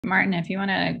Martin, if you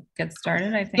want to get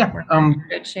started, I think Yeah. we're in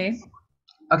good shape.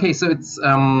 Okay. So it's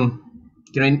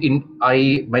my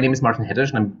name is Martin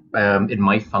Haettasch, and I'm in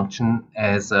my function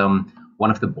as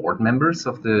one of the board members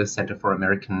of the Center for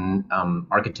American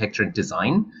Architecture and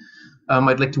Design.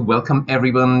 I'd like to welcome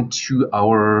everyone to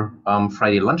our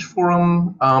Friday lunch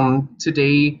forum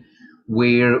today,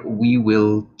 where we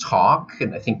will talk,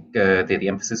 and I think the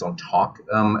emphasis on talk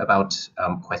about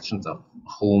questions of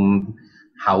home,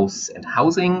 house, and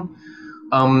housing.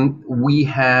 We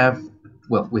have,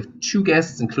 well, with two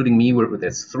guests, including me,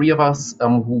 there's three of us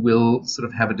who will sort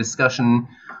of have a discussion.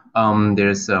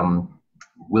 There's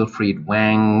Wilfried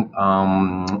Wang,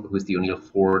 who is the O'Neill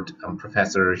Ford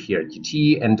professor here at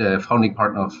UT and a founding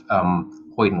partner of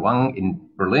Wang in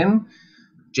Berlin.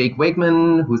 Jake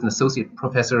Wegmann, who's an associate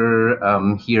professor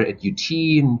here at UT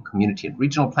in community and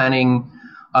regional planning.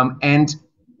 And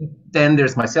then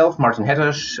there's myself, Martin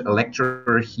Haettasch, a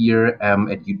lecturer here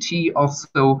at UT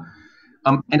also.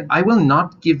 And I will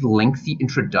not give lengthy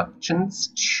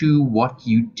introductions to what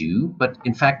you do, but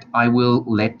in fact, I will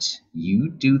let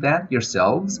you do that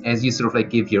yourselves as you sort of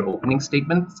like give your opening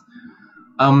statements.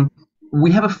 We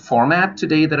have a format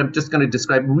today that I'm just going to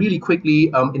describe really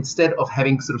quickly. Instead of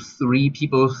having sort of three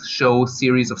people show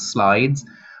series of slides,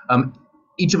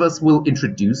 each of us will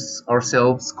introduce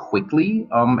ourselves quickly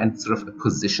and sort of a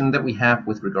position that we have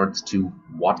with regards to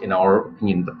what, in our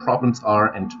opinion, the problems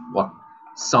are and what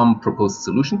some proposed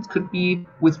solutions could be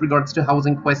with regards to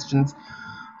housing questions.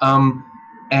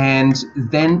 And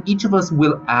then each of us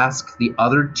will ask the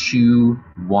other two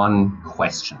one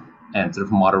question and sort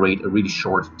of moderate a really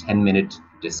short 10-minute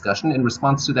discussion in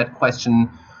response to that question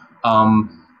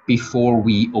before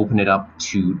we open it up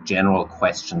to general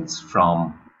questions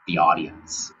from the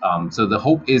audience. So the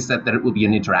hope is that it will be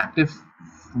an interactive,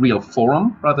 real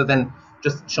forum rather than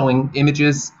just showing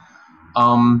images.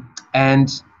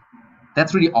 And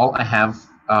that's really all I have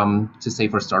to say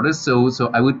for starters. So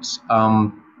I would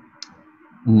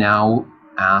now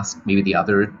ask maybe the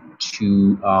other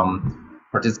two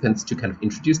participants to kind of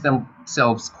introduce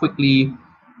themselves quickly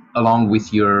along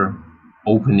with your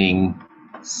opening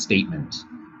statement.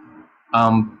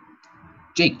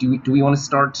 Jake, do we want to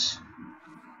start?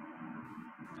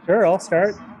 Sure, I'll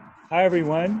start. Hi,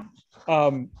 everyone.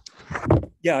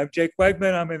 Yeah, I'm Jake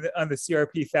Wegmann. I'm on the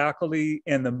CRP faculty,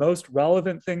 and the most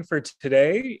relevant thing for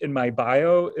today in my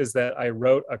bio is that I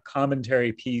wrote a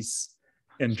commentary piece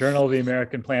in Journal of the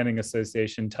American Planning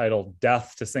Association titled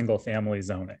 "Death to Single Family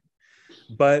Zoning."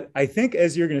 But I think,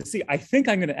 as you're going to see, I think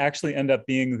I'm going to actually end up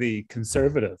being the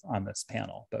conservative on this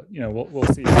panel. But we'll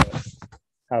see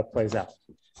how it plays out.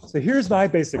 So here's my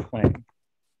basic claim.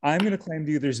 I'm going to claim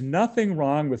to you there's nothing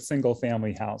wrong with single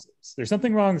family houses. There's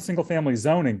something wrong with single family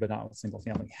zoning, but not with single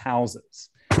family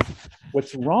houses.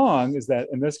 What's wrong is that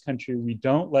in this country, we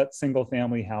don't let single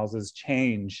family houses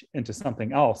change into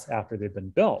something else after they've been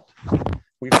built.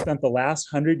 We've spent the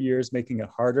last 100 years making it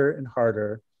harder and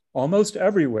harder almost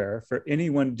everywhere for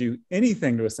anyone to do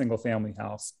anything to a single family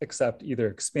house except either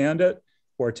expand it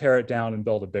or tear it down and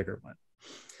build a bigger one.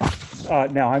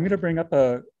 Now I'm going to bring up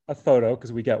a photo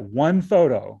because we get one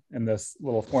photo in this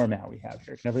little format we have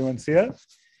here. Can everyone see it?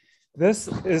 This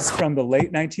is from the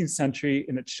late 19th century,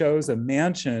 and it shows a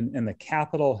mansion in the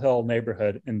Capitol Hill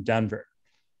neighborhood in Denver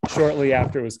shortly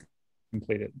after it was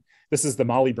completed. This is the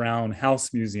Molly Brown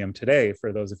House Museum today,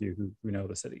 for those of you who know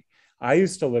the city. I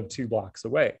used to live 2 blocks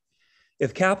away.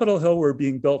 If Capitol Hill were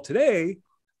being built today,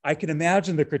 I can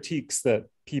imagine the critiques that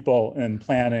people in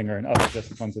planning or in other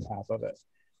disciplines would have of it.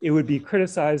 It would be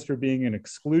criticized for being an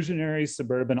exclusionary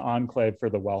suburban enclave for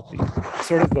the wealthy,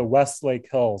 sort of the Westlake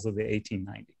Hills of the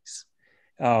 1890s.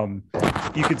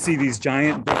 You could see these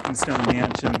giant brick and stone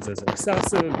mansions as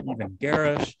excessive, even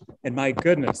garish. And my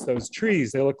goodness, those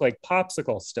trees, they look like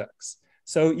popsicle sticks,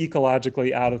 so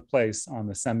ecologically out of place on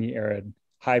the semi-arid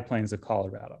high plains of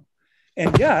Colorado.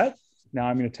 And yet, now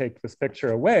I'm going to take this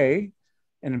picture away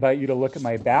and invite you to look at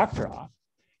my backdrop.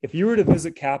 If you were to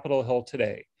visit Capitol Hill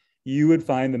today, you would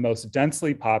find the most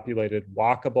densely populated,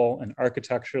 walkable, and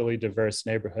architecturally diverse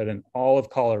neighborhood in all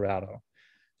of Colorado,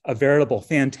 a veritable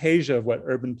fantasia of what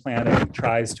urban planning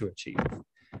tries to achieve.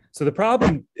 So the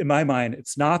problem, in my mind,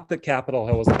 it's not that Capitol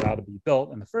Hill was allowed to be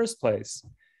built in the first place.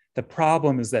 The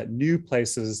problem is that new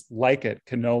places like it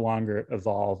can no longer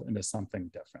evolve into something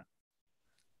different.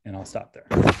 And I'll stop there.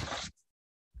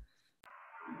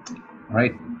 All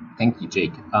right, thank you,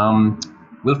 Jake.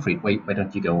 Wilfried, why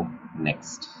don't you go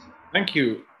next? Thank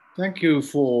you. Thank you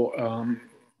for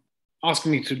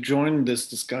asking me to join this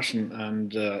discussion.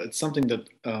 And it's something that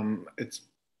it's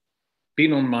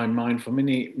been on my mind for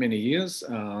many, many years.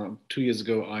 2 years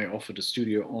ago, I offered a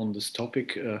studio on this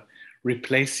topic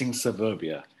replacing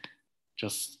suburbia,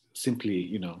 just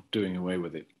simply, doing away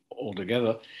with it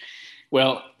altogether.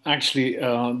 Well, actually,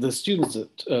 the students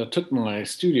that took my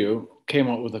studio came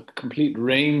up with a complete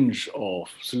range of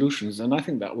solutions, and I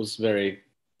think that was very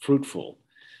fruitful,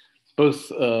 both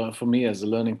for me as a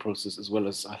learning process as well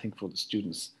as I think for the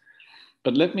students.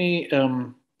 But let me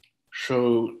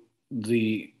show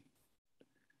the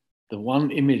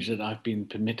one image that I've been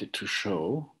permitted to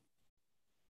show.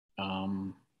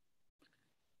 And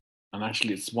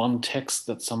actually, it's one text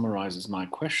that summarizes my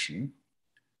question,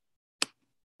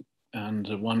 and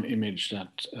one image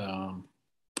that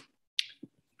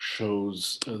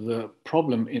shows the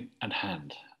problem at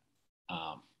hand.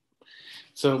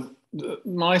 So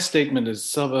my statement is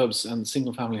suburbs and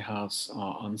single-family house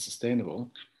are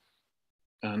unsustainable.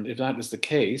 And if that is the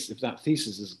case, if that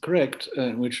thesis is correct,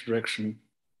 in which direction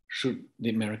should the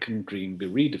American dream be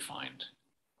redefined?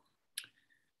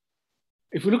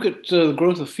 If we look at the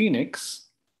growth of Phoenix,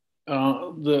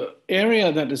 the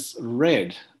area that is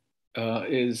red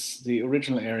is the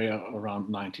original area around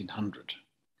 1900.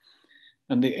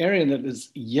 And the area that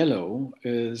is yellow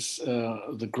is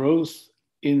the growth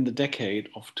in the decade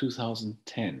of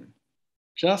 2010,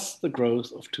 just the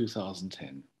growth of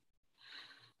 2010.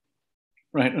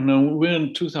 Right, and now we're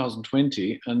in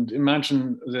 2020, and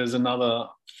imagine there's another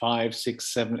 5,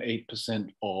 6, 7,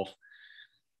 8% of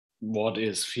what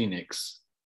is Phoenix.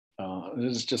 It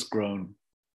has just grown,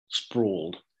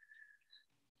 sprawled.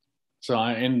 So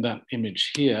I end that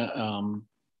image here.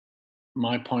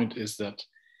 My point is that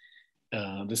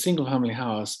the single-family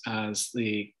house as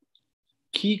the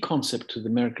key concept to the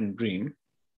American dream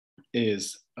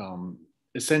is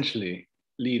essentially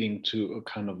leading to a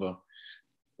kind of a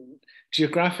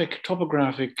geographic,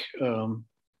 topographic,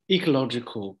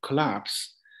 ecological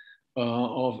collapse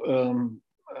of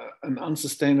an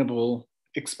unsustainable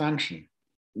expansion.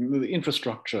 The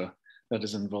infrastructure that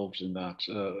is involved in that,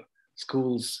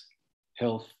 schools,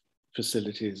 health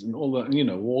facilities, and all that,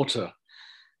 water,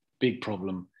 big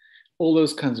problem. All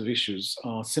those kinds of issues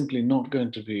are simply not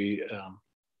going to be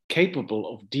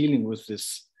capable of dealing with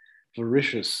this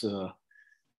voracious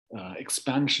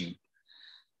expansion.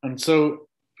 And so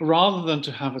rather than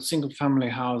to have a single family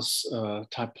house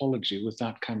typology with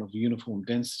that kind of uniform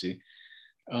density,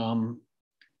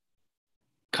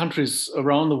 countries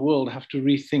around the world have to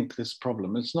rethink this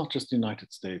problem. It's not just the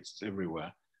United States, it's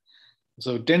everywhere.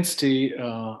 So density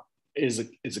is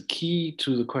a key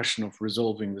to the question of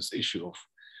resolving this issue of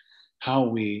how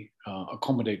we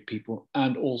accommodate people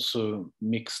and also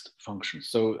mixed functions.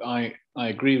 So I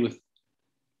agree with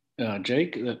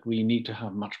Jake that we need to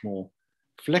have much more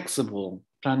flexible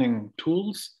planning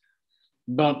tools,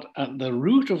 but at the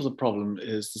root of the problem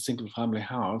is the single family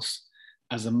house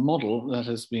as a model that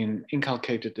has been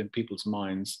inculcated in people's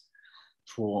minds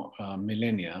for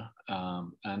millennia,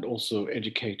 and also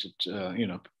educated,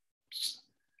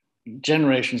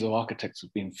 generations of architects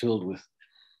have been filled with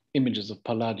images of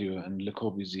Palladio and Le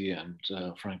Corbusier and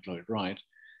Frank Lloyd Wright.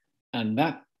 And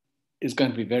that is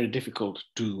going to be very difficult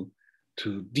to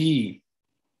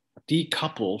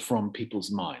decouple from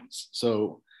people's minds.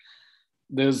 So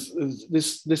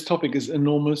this topic is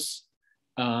enormous.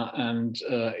 And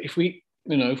if we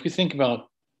think about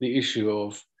the issue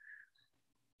of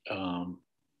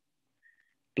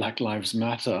Black Lives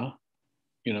Matter,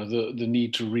 the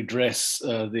need to redress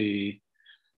the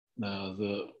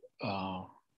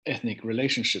ethnic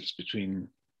relationships between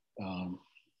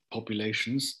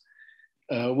populations,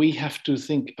 we have to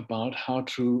think about how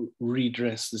to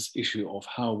redress this issue of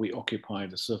how we occupy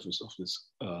the surface of this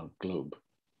globe.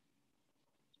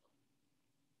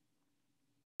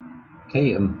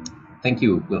 Okay, thank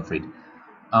you, Wilfried.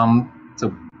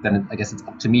 So then I guess it's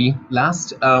up to me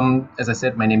last. As I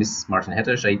said, my name is Martin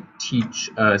Haettasch. I teach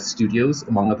studios,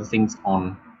 among other things,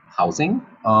 on housing.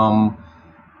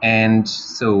 And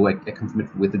so I come from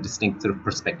it with a distinct sort of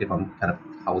perspective on kind of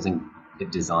housing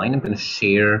design. I'm going to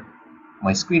share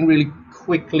my screen really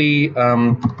quickly.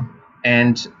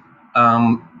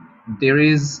 There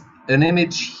is an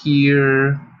image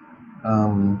here.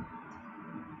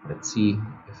 Let's see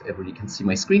if everybody can see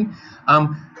my screen.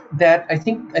 That I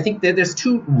think that there's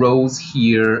two rows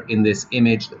here in this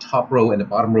image, the top row and the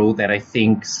bottom row, that I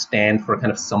think stand for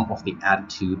kind of some of the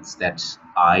attitudes that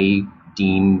I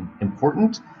deem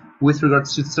important with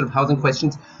regards to sort of housing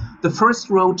questions. The first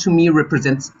row to me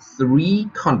represents three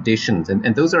conditions,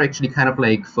 and those are actually kind of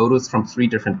like photos from three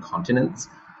different continents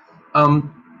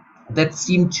that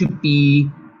seem to be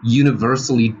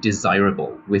universally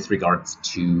desirable with regards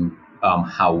to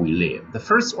how we live. The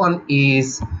first one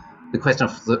is the question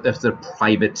of the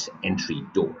private entry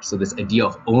door. So this idea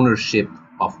of ownership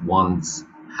of one's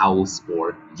house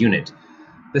or unit.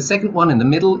 The second one in the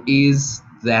middle is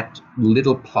that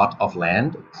little plot of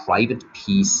land, a private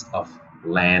piece of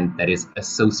land that is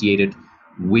associated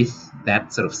with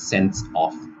that sort of sense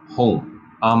of home.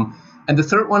 And the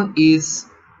third one is,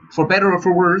 for better or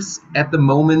for worse, at the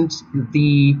moment,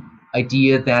 the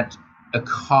idea that a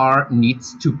car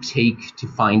needs to take to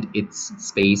find its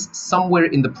space somewhere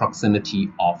in the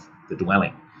proximity of the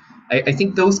dwelling. I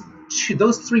think those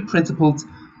three principles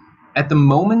at the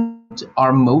moment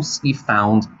are mostly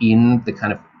found in the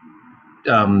kind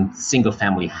of single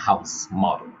family house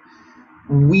model.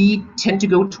 We tend to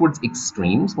go towards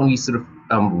extremes when we sort of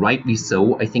rightly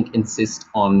so, I think, insist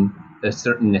on a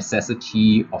certain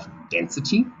necessity of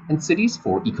density in cities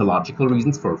for ecological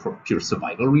reasons, for pure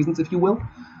survival reasons, if you will.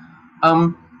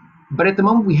 But at the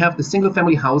moment, we have the single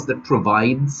family house that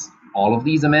provides all of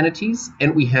these amenities,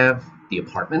 and we have the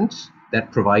apartment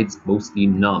that provides mostly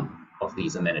none of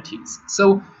these amenities.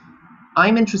 So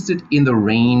I'm interested in the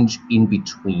range in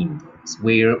between those,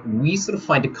 where we sort of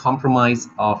find a compromise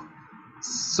of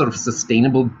sort of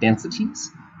sustainable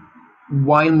densities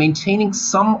while maintaining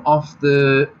some of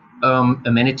the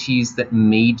amenities that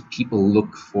made people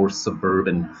look for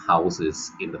suburban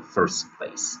houses in the first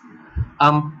place.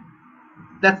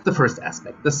 That's the first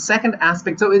aspect. The second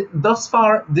aspect, so thus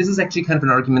far, this is actually kind of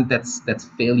an argument that's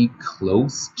fairly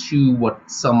close to what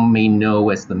some may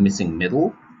know as the missing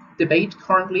middle debate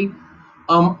currently.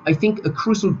 I think a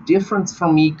crucial difference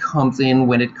for me comes in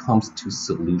when it comes to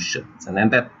solutions. And then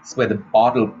that's where the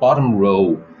bottom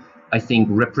row, I think,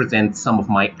 represents some of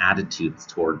my attitudes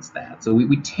towards that. So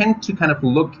we tend to kind of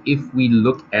look, if we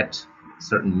look at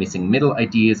certain missing middle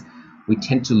ideas, we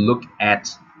tend to look at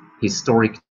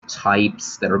historic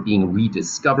types that are being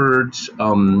rediscovered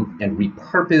and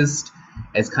repurposed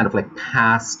as kind of like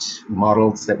past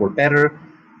models that were better.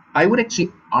 I would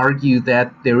actually argue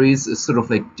that there is a sort of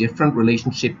like different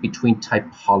relationship between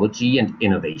typology and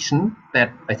innovation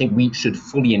that I think we should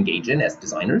fully engage in as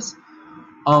designers.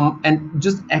 And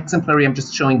just exemplary, I'm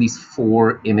just showing these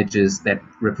 4 images that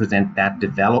represent that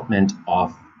development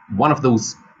of one of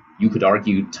those, you could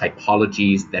argue,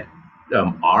 typologies that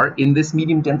are in this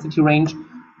medium density range,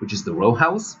 which is the row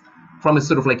house, from a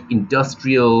sort of like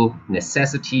industrial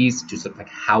necessities to sort of like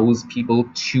house people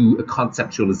to a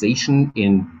conceptualization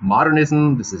in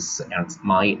modernism. This is Ernst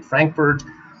May in Frankfurt,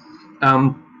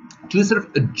 to a sort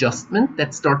of adjustment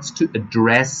that starts to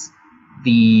address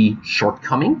the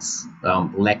shortcomings,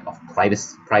 lack of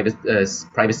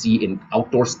privacy in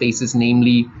outdoor spaces,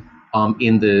 namely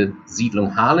in the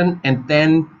Siedlung Hallen, and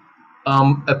then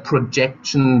a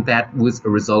projection that was a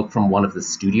result from one of the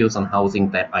studios on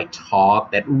housing that I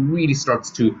taught that really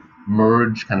starts to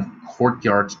merge kind of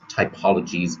courtyard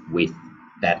typologies with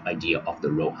that idea of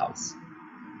the row house.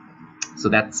 So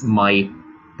that's my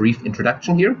brief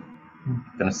introduction here. I'm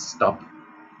gonna stop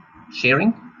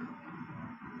sharing.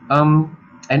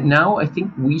 And now I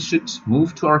think we should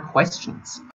move to our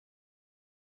questions.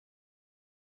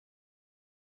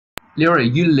 Leora,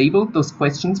 you labeled those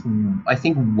questions. I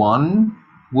think one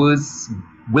was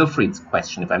Wilfried's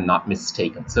question, if I'm not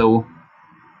mistaken. So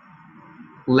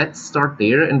let's start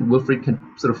there, and Wilfried can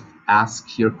sort of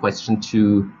ask your question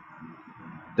to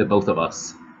the both of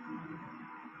us.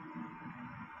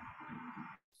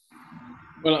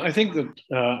 Well, I think that,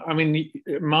 I mean,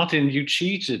 Martin, you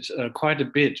cheated quite a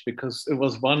bit because it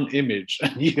was one image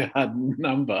and you had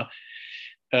number.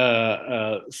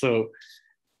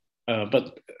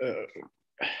 But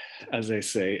as I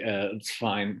say, it's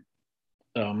fine.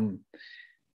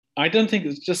 I don't think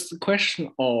it's just a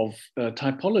question of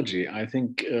typology. I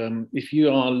think if you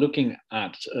are looking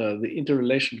at the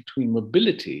interrelation between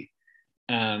mobility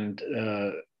and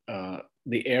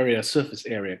the area, surface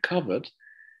area covered,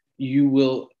 you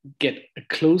will get a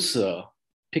closer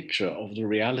picture of the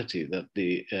reality that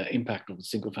the impact of a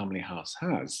single family house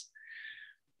has.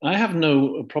 I have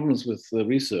no problems with the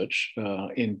research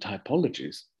in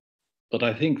typologies, but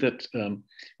I think that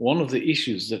one of the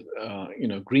issues that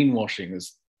greenwashing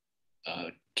is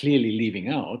clearly leaving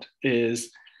out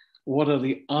is what are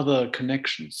the other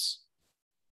connections,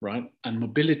 right? And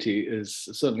mobility is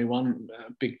certainly one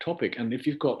big topic. And if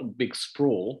you've got a big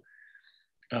sprawl,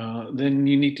 then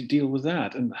you need to deal with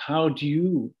that. And how do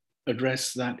you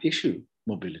address that issue,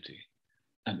 mobility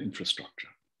and infrastructure?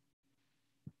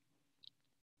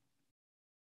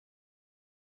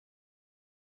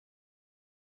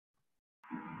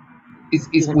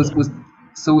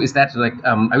 So is that like,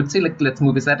 I would say, like, let's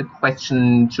move, is that a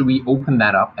question, should we open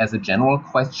that up as a general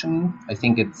question? I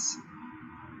think it's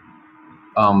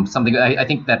something I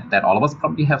think that all of us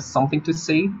probably have something to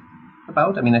say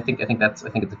about. I mean, I think it's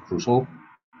a crucial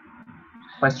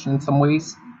question in some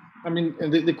ways. I mean,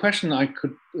 the question I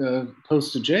could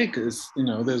pose to Jake is,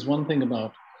 there's one thing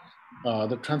about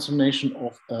the transformation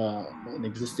of an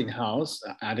existing house,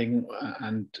 adding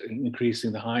and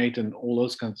increasing the height and all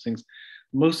those kinds of things.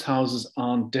 Most houses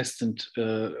aren't destined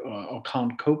or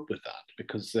can't cope with that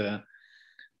because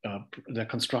their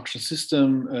construction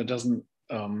system doesn't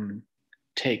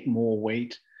take more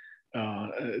weight.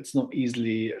 It's not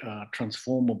easily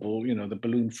transformable. The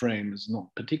balloon frame is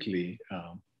not particularly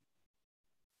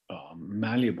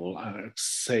malleable. I'd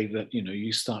say that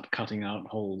you start cutting out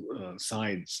whole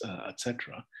sides,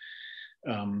 etc.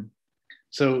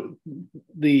 So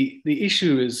the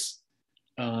issue is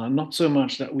not so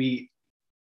much that we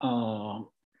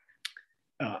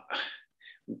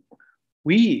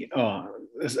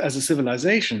as a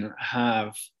civilization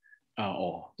have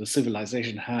or the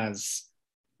civilization has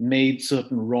made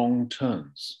certain wrong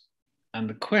turns, and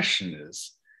the question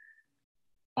is,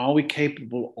 are we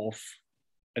capable of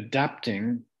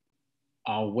adapting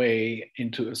our way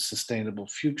into a sustainable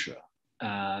future?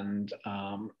 And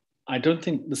I don't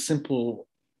think the simple,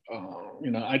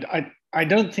 I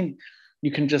don't think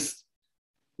you can just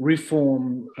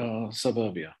reform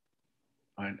suburbia.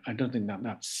 I don't think that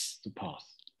that's the path.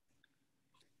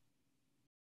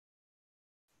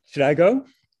 Should I go?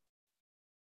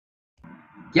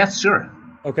 Yes, sure.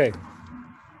 Okay.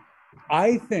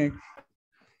 I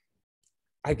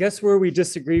guess where we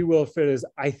disagree, Wilfred, is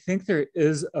I think there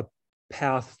is a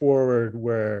path forward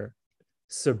where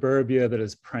suburbia that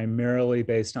is primarily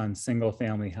based on single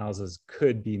family houses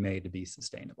could be made to be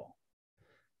sustainable.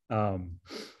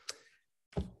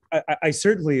 I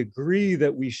certainly agree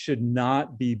that we should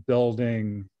not be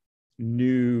building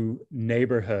new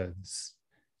neighborhoods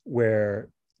where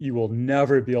you will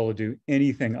never be able to do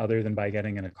anything other than by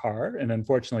getting in a car. And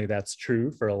unfortunately, that's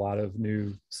true for a lot of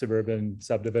new suburban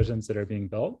subdivisions that are being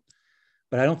built.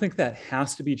 But I don't think that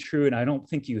has to be true. And I don't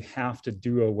think you have to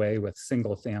do away with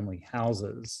single family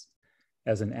houses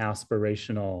as an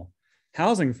aspirational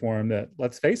housing form that,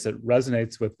 let's face it,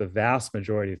 resonates with the vast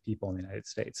majority of people in the United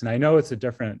States. And I know it's a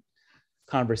different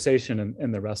conversation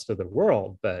in the rest of the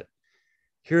world, but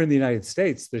here in the United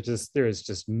States, there is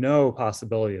just no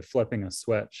possibility of flipping a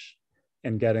switch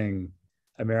and getting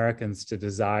Americans to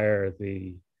desire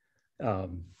the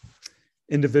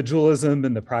individualism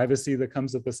and the privacy that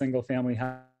comes with a single family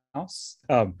house.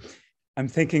 I'm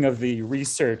thinking of the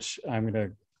research, I'm going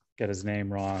to get his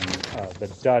name wrong,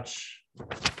 the Dutch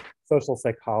social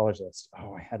psychologist.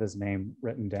 Oh, I had his name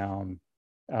written down.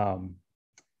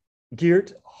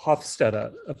 Geert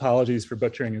Hofstede, apologies for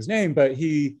butchering his name, but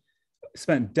he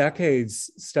spent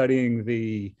decades studying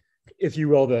the, if you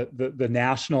will, the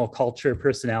national culture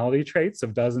personality traits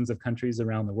of dozens of countries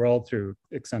around the world through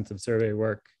extensive survey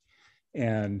work.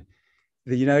 And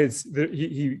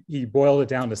he boiled it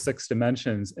down to 6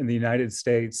 dimensions. In the United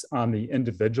States, on the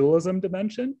individualism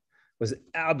dimension, was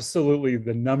absolutely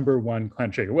the #1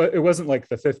 country. It wasn't like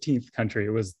the 15th country,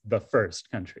 it was the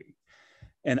first country.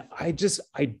 And I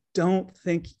don't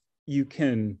think you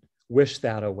can wish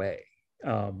that away.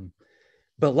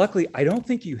 But luckily, I don't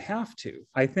think you have to.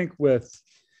 I think with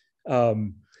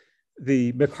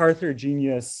the MacArthur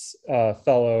Genius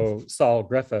fellow, Saul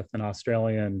Griffith, an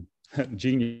Australian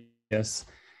genius,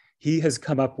 he has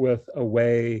come up with a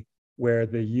way where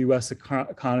the US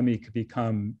economy could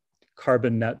become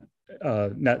carbon net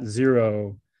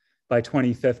zero by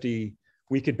 2050.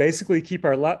 We could basically keep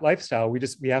our lifestyle.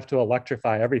 We have to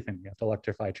electrify everything. We have to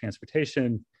electrify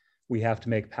transportation. We have to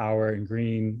make power in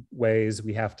green ways.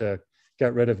 We have to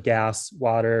get rid of gas,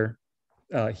 water,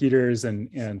 heaters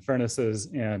and furnaces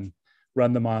and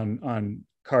run them on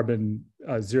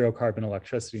zero carbon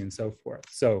electricity and so forth.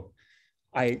 So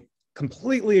I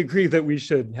completely agree that we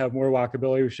should have more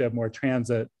walkability, we should have more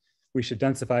transit, we should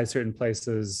densify certain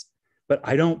places, but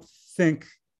I don't think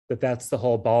that that's the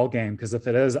whole ball game, because if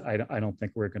it is, I don't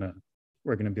think we're gonna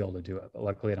be able to do it. But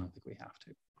luckily, I don't think we have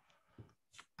to.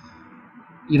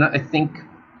 I think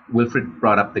Wilfred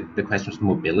brought up the questions of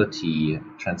mobility,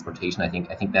 transportation. I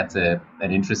think that's an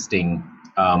interesting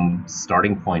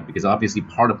starting point, because obviously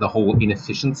part of the whole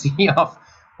inefficiency of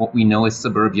what we know as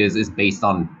suburbia is based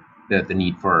on the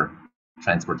need for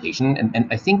transportation. And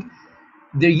I think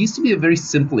there used to be a very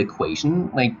simple equation,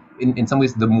 like in some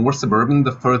ways, the more suburban,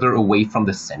 the further away from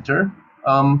the center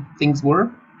things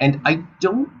were. And I'm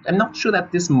not sure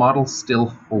that this model still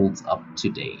holds up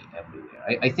today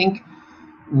everywhere. I think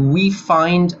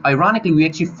ironically, we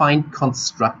actually find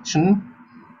construction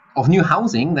of new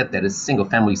housing that is single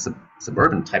family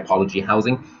suburban typology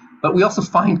housing, but we also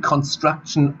find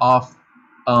construction of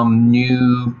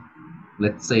new,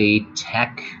 let's say,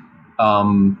 tech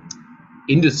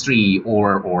industry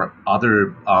or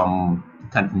other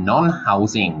kind of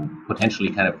non-housing, potentially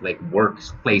kind of like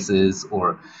workplaces,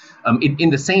 or in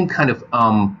the same kind of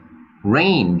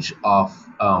range of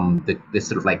this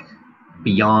sort of like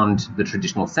beyond the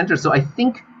traditional center. So I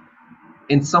think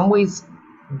in some ways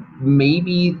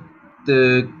maybe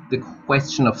the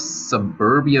question of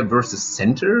suburbia versus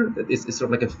center is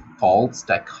sort of like a false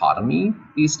dichotomy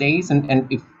these days. And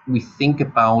if we think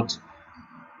about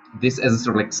this as a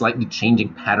sort of like slightly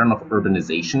changing pattern of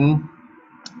urbanization,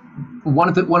 one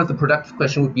of the productive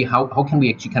questions would be how can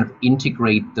we actually kind of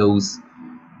integrate those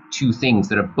two things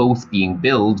that are both being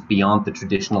built beyond the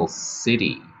traditional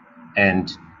city,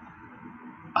 and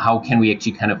how can we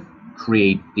actually kind of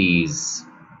create these,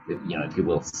 you know, if you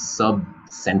will, sub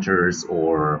centers,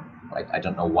 or like, I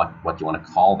don't know what you want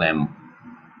to call them,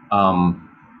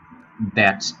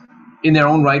 that in their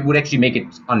own right would actually make it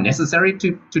unnecessary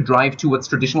to drive towards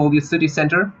traditional city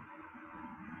center.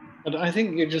 But I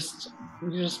think you're just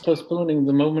postponing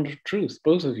the moment of truth,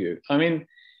 both of you. I mean,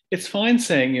 it's fine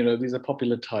saying, you know, these are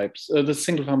popular types. The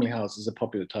single family house is a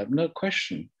popular type, no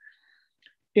question.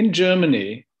 In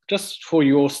Germany, just for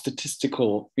your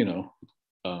statistical, you know,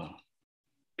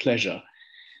 pleasure,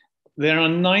 there are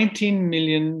 19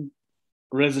 million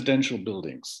residential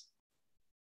buildings.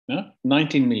 Yeah?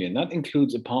 19 million. That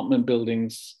includes apartment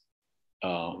buildings,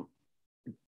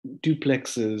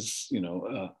 duplexes, you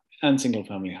know, and single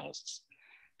family houses.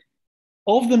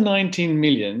 Of the 19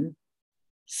 million,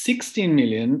 16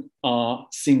 million are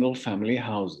single family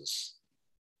houses.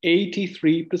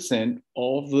 83%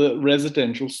 of the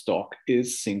residential stock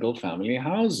is single family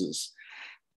houses.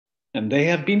 And they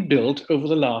have been built over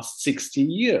the last 60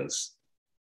 years,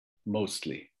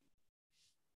 mostly.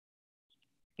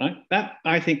 Right? That,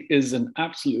 I think, is an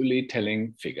absolutely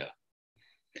telling figure.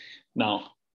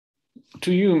 Now,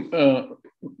 to you,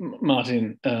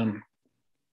 Martin,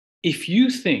 if you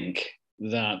think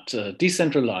that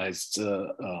decentralized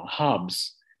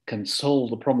hubs can solve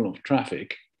the problem of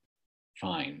traffic,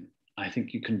 fine. I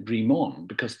think you can dream on,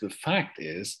 because the fact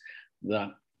is that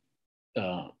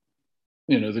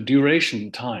you know, the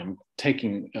duration time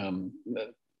taking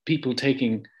people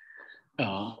taking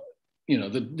you know,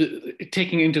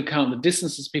 taking into account the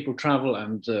distances people travel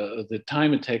and the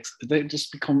time it takes, they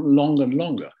just become longer and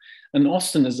longer. And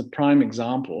Austin is a prime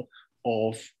example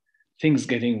of things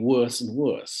getting worse and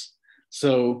worse.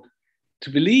 So to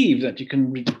believe that you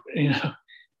can, you know,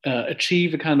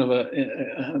 achieve a kind of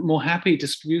a more happy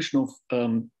distribution of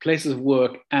places of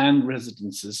work and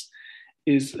residences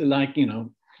is like, you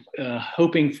know,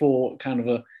 hoping for kind of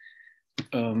a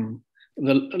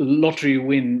the lottery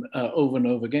win over and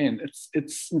over again.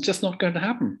 It's just not going to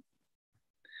happen.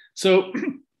 So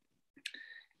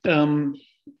the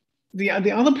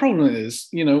other problem is,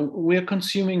 you know, we're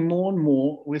consuming more and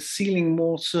more, we're sealing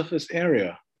more surface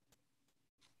area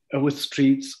with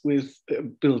streets, with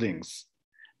buildings,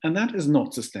 and that is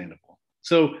not sustainable.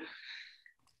 So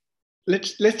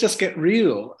let's just get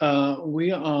real.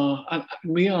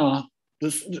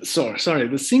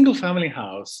 The single family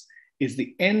house is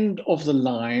the end of the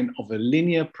line of a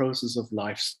linear process of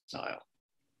lifestyle,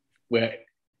 where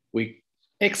we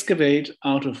excavate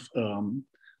out of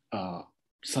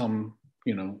some,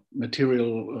 you know,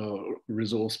 material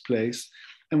resource place,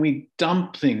 and we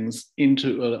dump things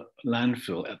into a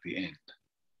landfill at the end.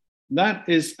 That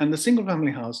is, and the single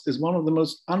family house is one of the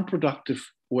most unproductive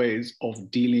ways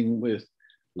of dealing with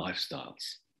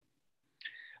lifestyles.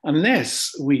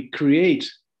 Unless we create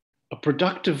a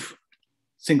productive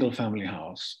single family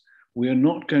house, we are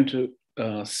not going to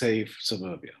save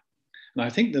suburbia. And I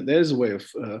think that there's a way of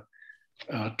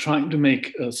trying to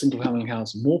make a single family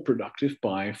house more productive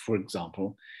by, for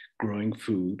example, growing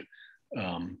food,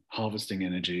 harvesting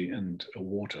energy and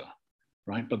water,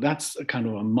 right? But that's a kind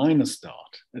of a minor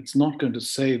start. It's not going to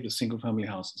save the single family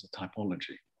house as a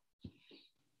typology.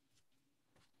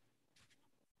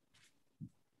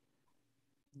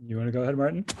 You want to go ahead,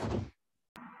 Martin?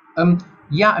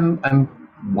 Yeah, I'm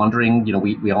wondering, you know,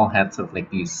 we all had sort of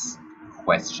like these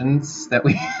questions that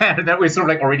we had that we're sort of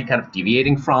like already kind of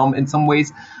deviating from in some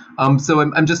ways. So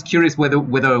I'm just curious whether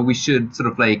we should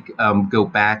sort of like go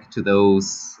back to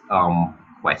those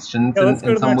questions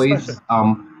in some ways.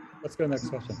 Let's go to the next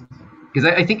question. Because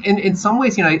I think in some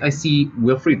ways, you know, I see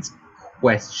Wilfried's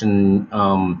question,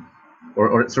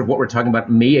 or sort of what we're talking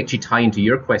about may actually tie into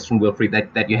your question, Wilfried,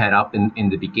 that you had up in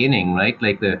the beginning, right?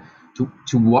 Like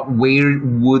where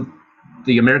would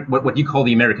the what you call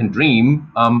the American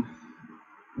dream,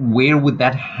 where would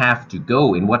that have to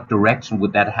go? In what direction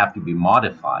would that have to be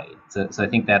modified? So I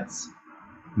think that's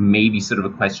maybe sort of a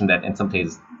question that in some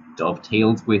cases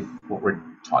dovetails with what we're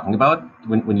talking about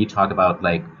when you talk about,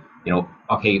 like,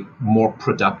 okay, more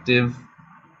productive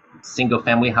single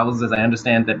family houses, as I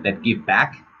understand, that give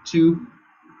back to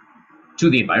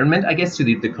the environment, I guess, to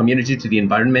the community, to the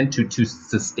environment, to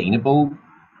sustainable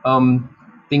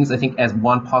things, I think, as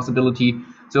one possibility.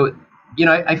 So,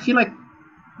 I feel like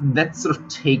let's sort of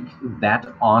take that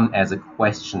on as a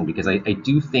question, because I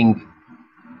do think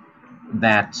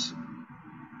that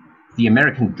the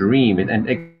American dream,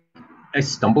 and I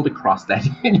stumbled across that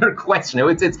in your question.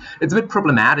 It's a bit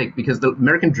problematic, because the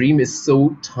American dream is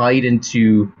so tied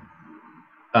into,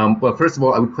 well, first of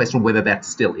all, I would question whether that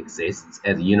still exists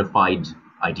as a unified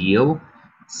ideal.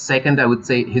 Second, I would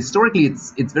say historically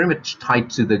it's very much tied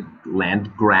to the land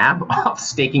grab of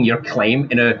staking your claim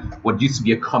in what used to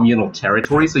be a communal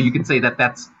territory. So you could say that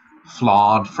that's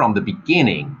flawed from the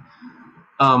beginning.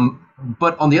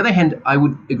 But on the other hand, I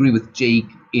would agree with Jake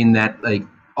in that, like,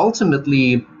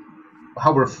 ultimately,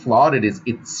 however flawed it is,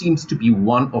 it seems to be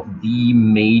one of the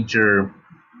major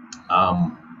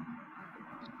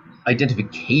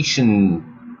identification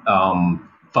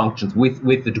functions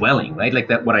with the dwelling, right? Like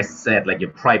that, what I said, like your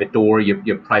private door,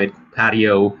 your private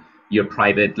patio, your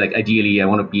private, like, ideally, I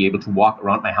want to be able to walk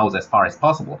around my house as far as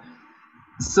possible.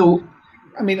 So,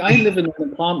 I mean, I live in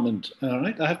an apartment,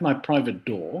 right? I have my private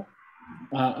door.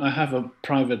 I have a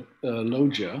private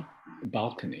loggia,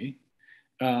 balcony.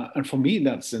 And for me,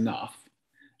 that's enough.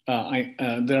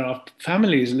 There are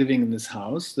families living in this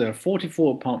house. There are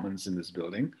 44 apartments in this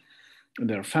building. And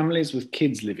there are families with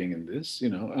kids living in this.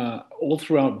 All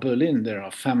throughout Berlin, there are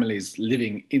families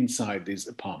living inside these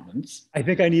apartments. I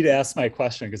think I need to ask my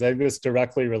question, because I think this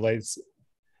directly relates.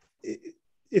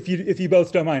 If you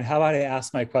both don't mind, how about I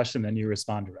ask my question, then you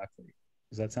respond directly?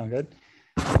 Does that sound good?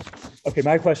 Okay,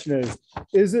 my question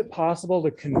is it possible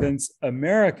to convince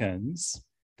Americans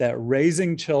that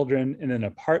raising children in an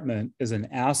apartment is an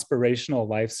aspirational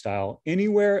lifestyle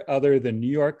anywhere other than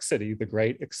New York City, the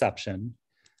great exception,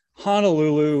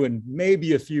 Honolulu, and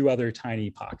maybe a few other tiny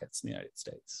pockets in the United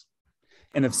States?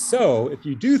 And if so, if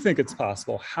you do think it's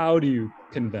possible, how do you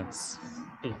convince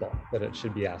people that it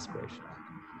should be aspirational?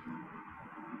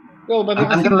 Well, but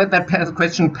I'm going to let that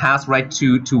question pass right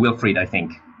to Wilfried, I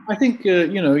think. I think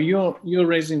you're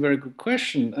raising a very good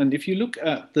question. And if you look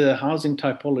at the housing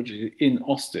typology in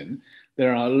Austin,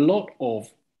 there are a lot of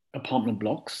apartment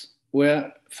blocks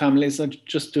where families are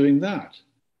just doing that,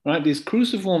 right? These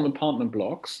cruciform apartment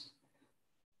blocks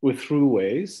with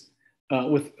throughways,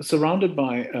 surrounded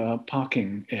by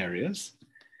parking areas.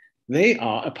 They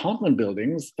are apartment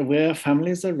buildings where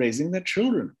families are raising their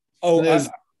children. Oh, there's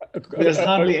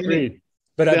hardly any.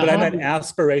 But I meant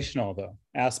aspirational, though.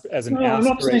 As an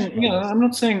aspirational.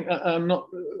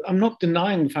 I'm not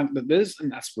denying the fact that there's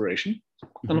an aspiration,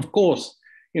 and of course,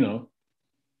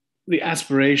 the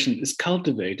aspiration is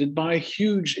cultivated by a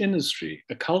huge industry,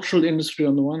 a cultural industry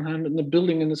on the one hand, and the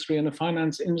building industry and the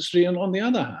finance industry, and on the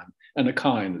other hand, and a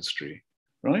car industry,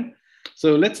 right?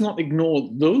 So let's not ignore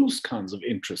those kinds of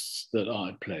interests that are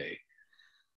at play.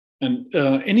 And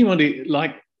anybody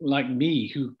like me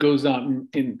who goes out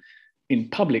in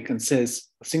public and says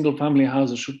single-family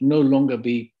houses should no longer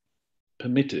be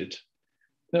permitted,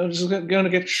 they're just going to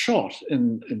get shot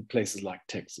in places like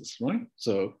Texas, right?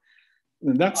 So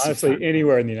that's honestly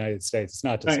anywhere in the United States. It's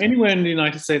not just anywhere in the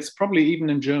United States, probably even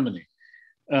in Germany.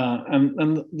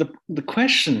 And the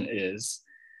question is,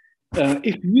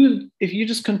 if you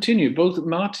just continue, both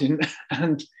Martin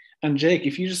and Jake,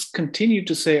 if you just continue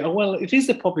to say, oh, well, it is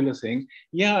a popular thing,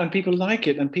 yeah, and people like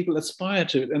it and people aspire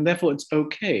to it, and therefore it's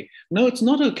okay. No, it's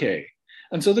not okay.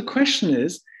 And so the question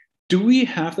is, do we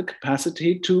have the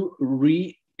capacity to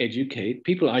re-educate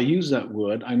people? I use that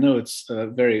word. I know it's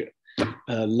very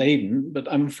laden, but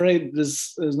I'm afraid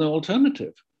there's no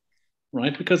alternative,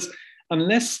 right? Because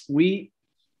unless we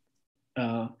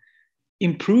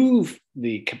improve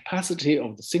the capacity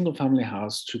of the single-family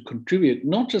house to contribute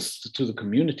not just to the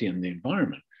community and the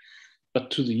environment, but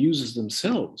to the users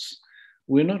themselves,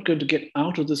 we're not going to get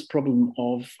out of this problem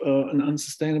of an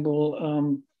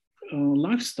unsustainable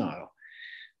lifestyle.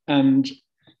 And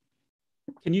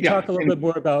can you talk a little bit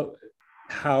more about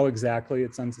how exactly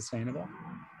it's unsustainable?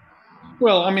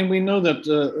 Well, I mean, we know that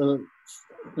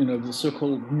the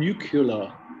so-called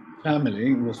nuclear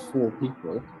family with 4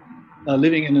 people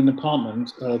living in an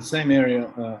apartment, the same area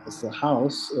as the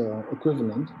house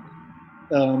equivalent.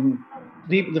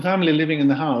 The family living in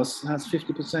the house has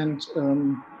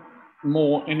 50%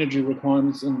 more energy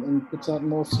requirements and puts out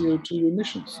more CO2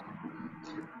 emissions.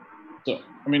 So,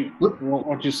 I mean, what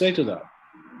do you say to that?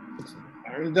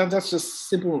 That's just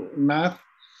simple math.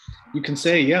 You can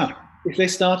say, yeah, if they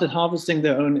started harvesting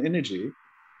their own energy,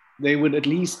 they would at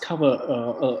least cover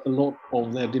a lot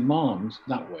of their demand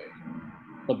that way.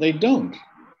 But they don't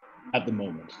at the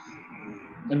moment.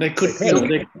 And they could,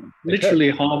 they literally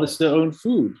harvest their own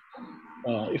food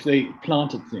if they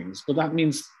planted things. But that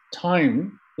means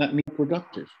time that means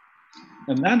productive.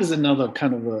 And that is another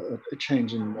kind of a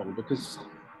change in the model because,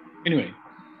 anyway,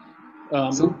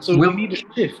 so we need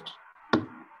a shift.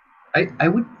 I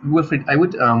would, Wilfried, I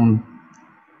would,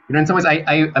 in some ways,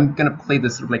 I'm going to play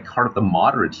this sort of like card of the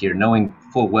moderate here, knowing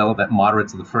full well that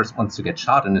moderates are the first ones to get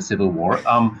shot in a civil war.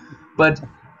 But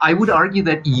I would argue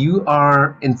that you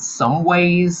are, in some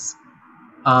ways,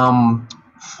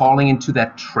 falling into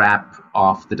that trap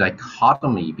of the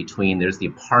dichotomy between there's the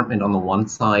apartment on the one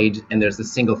side and there's the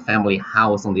single-family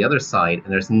house on the other side,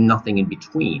 and there's nothing in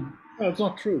between. No, it's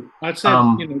not true. I'd say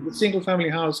the single-family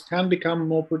house can become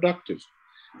more productive,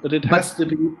 but it has to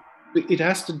be. It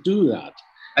has to do that.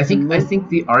 I think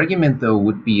the argument though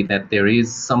would be that there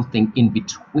is something in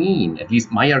between. At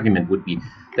least my argument would be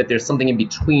that there's something in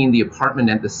between the apartment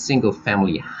and the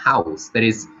single-family house that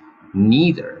is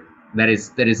neither. That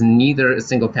is neither a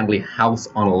single-family house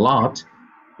on a lot,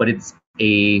 but it's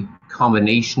a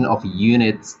combination of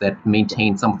units that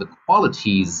maintain some of the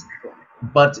qualities,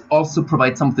 but also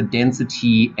provide some of the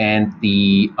density and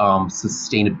the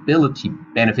sustainability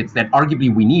benefits that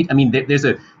arguably we need. I mean, it's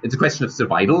a question of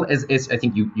survival, as I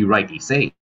think you rightly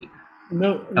say.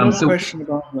 No question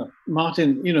about that,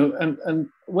 Martin. And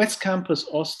West Campus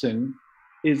Austin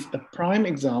is a prime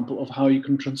example of how you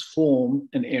can transform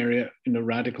an area in a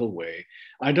radical way.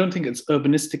 I don't think it's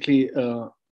urbanistically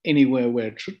anywhere where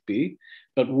it should be,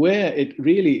 but where it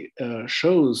really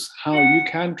shows how you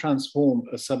can transform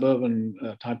a suburban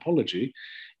typology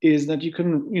is that you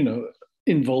can,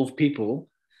 involve people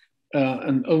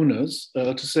and owners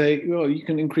to say, well, you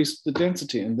can increase the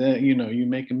density and there, you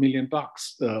make $1 million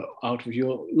out of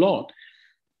your lot.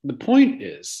 The point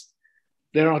is,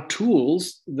 there are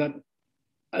tools that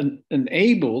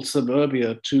enable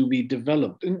suburbia to be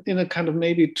developed in a kind of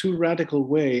maybe too radical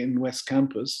way in West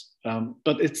Campus,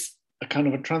 but it's a kind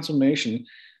of a transformation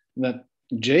that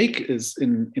Jake is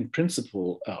in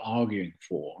principle arguing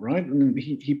for, right? And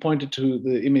he pointed to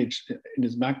the image in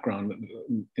his background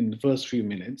in the first few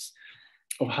minutes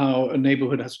of how a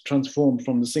neighborhood has transformed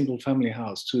from the single family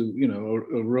house to,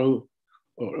 a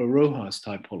row house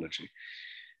typology.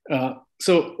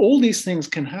 So all these things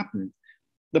can happen.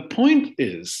 The point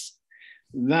is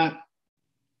that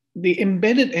the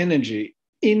embedded energy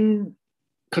in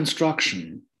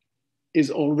construction is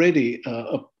already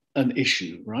an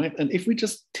issue, right? And if we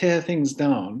just tear things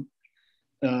down,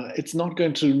 it's not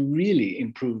going to really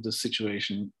improve the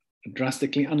situation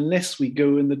drastically unless we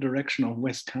go in the direction of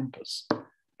West Campus.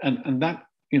 And that,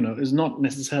 is not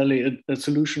necessarily a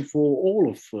solution for all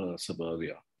of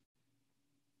suburbia.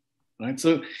 Right.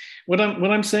 So what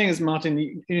I'm saying is,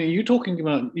 Martin, you're talking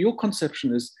about your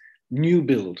conception is new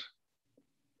build.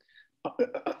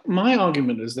 My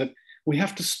argument is that we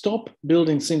have to stop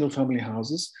building single family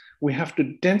houses. We have to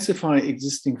densify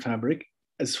existing fabric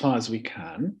as far as we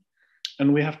can,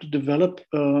 and we have to develop,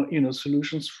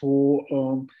 solutions for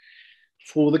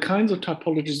the kinds of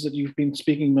typologies that you've been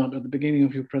speaking about at the beginning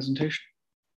of your presentation.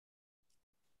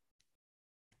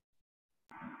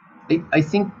 I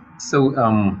think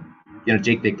so.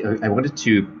 Jake, I wanted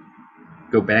to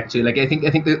go back to I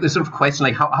think the sort of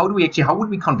question how would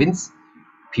we convince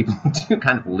people to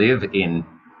kind of live in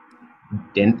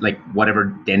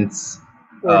whatever dense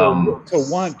to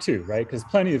want to, right? Because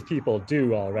plenty of people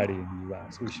do already in the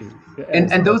U.S. We should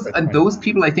and those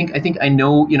people I think I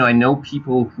know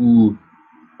people who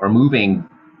are moving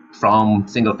from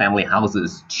single family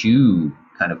houses to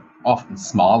kind of often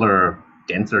smaller,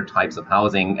 denser types of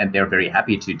housing, and they're very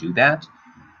happy to do that.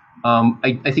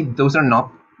 I think those are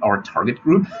not our target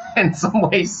group in some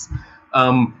ways,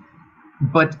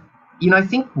 but I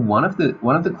think one of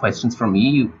the questions for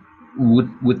me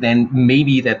would then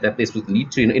maybe that this would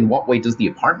lead to in what way does the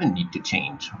apartment need to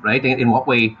change, right? In what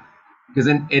way? Because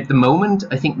at the moment,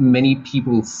 I think many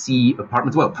people see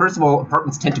apartments. Well, first of all,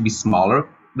 apartments tend to be smaller.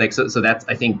 So that's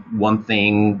I think one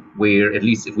thing where at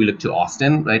least if we look to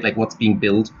Austin, right, what's being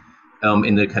built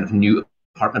in the kind of new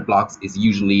apartment blocks is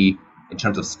usually, in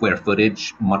terms of square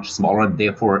footage, much smaller,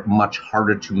 therefore much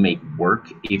harder to make work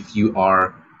if you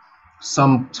are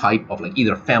some type of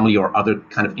either family or other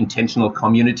kind of intentional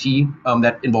community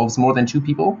that involves more than two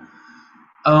people.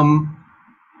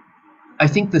 I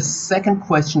think the second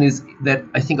question is that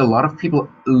I think a lot of people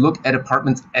look at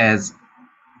apartments as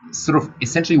sort of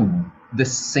essentially the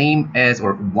same as,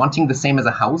 or wanting the same as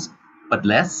a house, but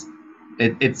less.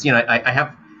 I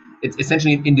have it's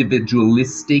essentially an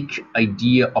individualistic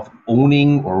idea of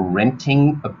owning or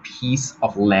renting a piece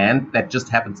of land that just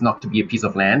happens not to be a piece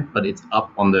of land, but it's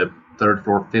up on the third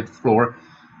floor, fifth floor.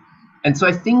 And so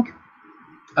I think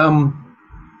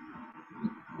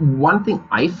one thing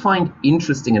I find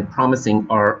interesting and promising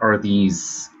are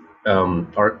these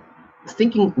rethinking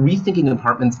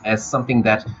apartments as something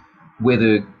that, where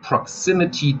the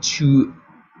proximity to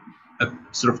a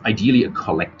sort of ideally a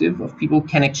collective of people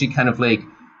can actually kind of like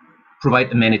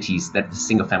provide amenities that the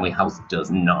single family house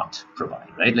does not provide,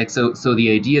 right? Like, so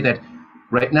the idea that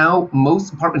right now,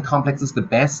 most apartment complexes, the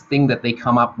best thing that they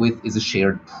come up with is a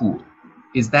shared pool.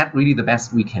 Is that really the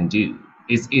best we can do?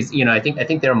 I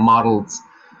think there are models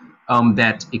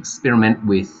that experiment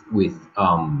with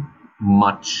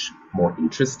much more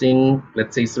interesting,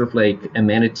 let's say, sort of like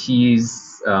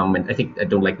amenities. And I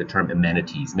don't like the term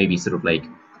amenities, maybe sort of like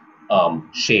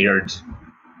shared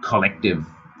collective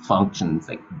functions,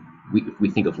 like if we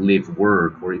think of live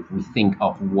work, or if we think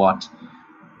of what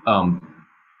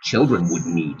children would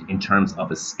need in terms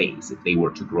of a space if they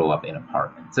were to grow up in an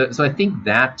apartment. So I think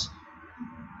that,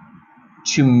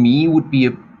 to me, would be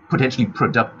a potentially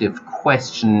productive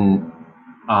question.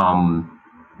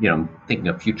 Thinking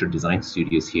of future design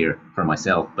studios here for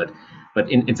myself, but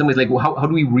in some ways, like, well, how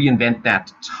do we reinvent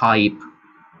that type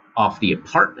of the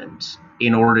apartment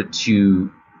in order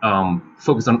to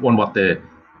focus on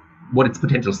what its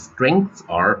potential strengths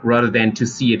are, rather than to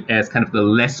see it as kind of the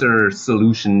lesser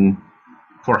solution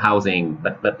for housing,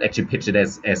 but actually pitch it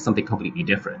as something completely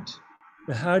different.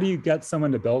 How do you get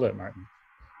someone to build it, Martin?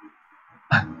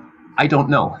 I don't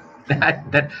know.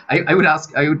 I would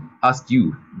ask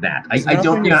you that. I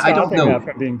don't know. That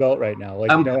from being built right now.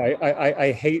 Like,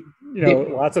 I hate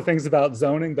lots of things about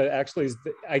zoning, but actually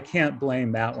I can't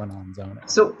blame that one on zoning.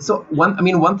 So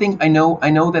one thing I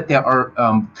know that there are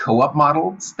co-op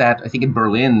models that I think in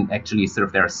Berlin actually sort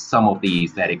of there are some of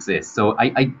these that exist. So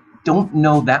I don't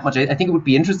know that much. I think it would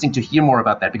be interesting to hear more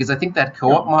about that, because I think that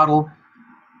co-op model.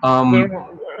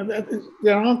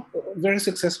 There are very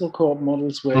successful co-op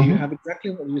models where you have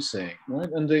exactly what you're saying, right?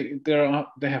 And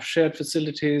they have shared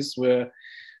facilities where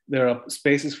there are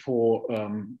spaces for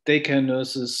daycare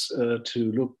nurses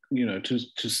to look,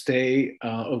 to stay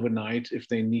overnight if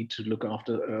they need to look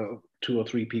after 2 or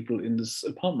 3 people in this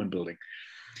apartment building.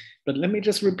 But let me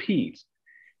just repeat,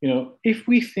 if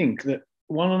we think that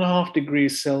 1.5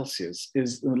 degrees Celsius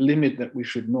is the limit that we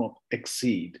should not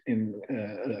exceed in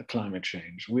climate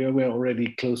change, we're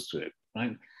already close to it,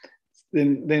 right?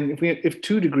 Then if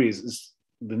 2 degrees is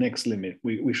the next limit,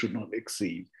 we should not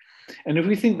exceed. And if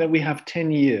we think that we have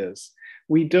 10 years,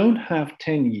 we don't have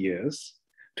 10 years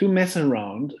to mess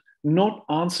around not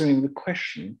answering the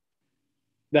question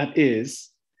that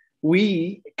is,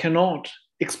 we cannot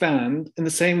expand in the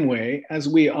same way as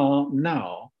we are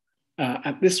now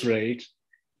at this rate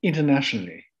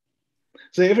internationally.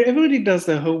 So if everybody does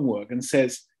their homework and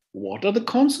says, what are the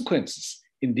consequences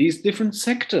in these different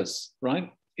sectors,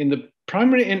 right? In the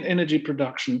primary energy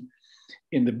production,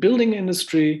 in the building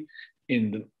industry,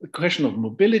 in the question of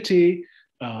mobility,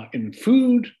 in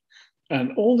food,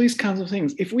 and all these kinds of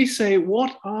things. If we say,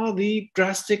 what are the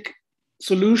drastic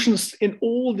solutions in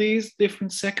all these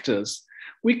different sectors,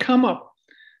 we come up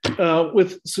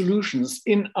with solutions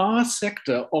in our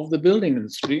sector of the building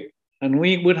industry, and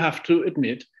we would have to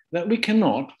admit that we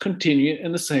cannot continue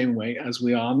in the same way as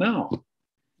we are now.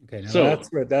 Okay, now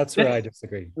that's where I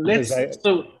disagree. And if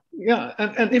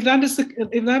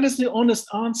that is the honest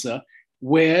answer,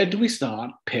 where do we start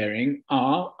pairing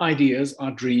our ideas, our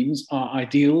dreams, our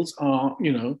ideals, our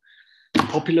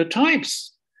popular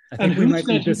types? I think we might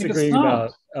be disagreeing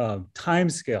about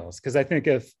timescales, because I think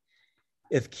if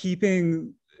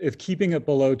keeping it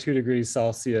below 2 degrees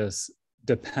Celsius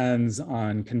depends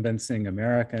on convincing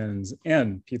Americans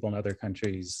and people in other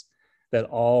countries that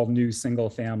all new single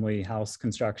family house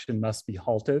construction must be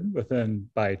halted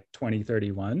by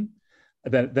 2031,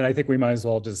 then I think we might as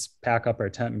well just pack up our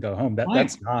tent and go home.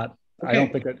 That's not, okay. I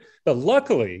don't think that, but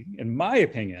luckily, in my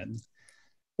opinion,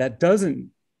 that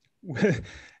doesn't,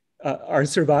 our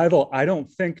survival, I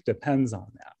don't think depends on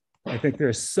that. I think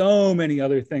there's so many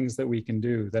other things that we can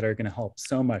do that are going to help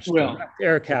so much.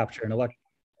 Air capture and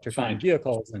electrifying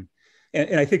vehicles.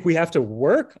 And I think we have to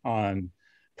work on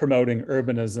promoting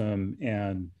urbanism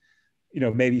and,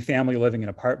 maybe family living in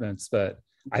apartments, but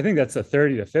I think that's a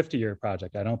 30 to 50 year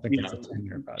project. I don't think it's a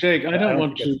 10-year project. Jake, I don't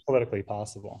want to, it's politically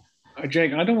possible.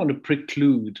 Jake, I don't want to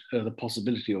preclude the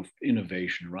possibility of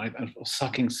innovation, right? Of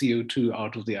sucking CO2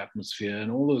 out of the atmosphere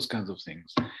and all those kinds of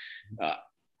things.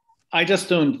 I just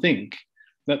don't think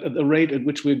that at the rate at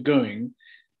which we're going,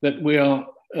 that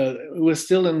we're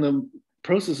still in the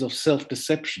process of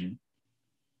self-deception.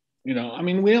 You know, I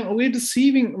mean, we're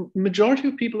deceiving. Majority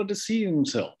of people are deceiving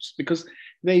themselves because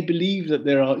they believe that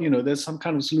there's some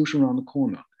kind of solution around the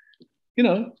corner. You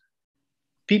know,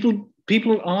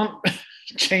 people aren't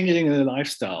changing their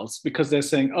lifestyles because they're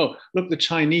saying, oh, look, the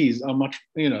Chinese are much,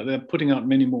 they're putting out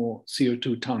many more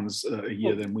CO2 tons a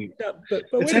year than we, yeah, but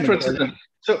wait a etc. minute.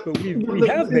 So but we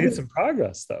have made some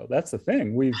progress, though. That's the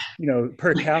thing. We've,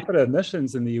 per capita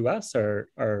emissions in the U.S. are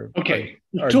okay.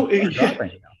 dropping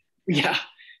now. Yeah,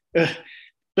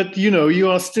 but you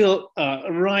are still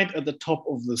right at the top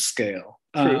of the scale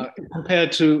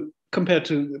compared to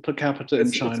per capita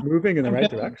in China. It's moving in the right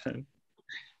direction.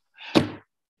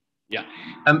 Yeah.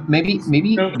 Maybe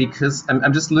because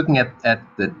I'm just looking at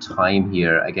the time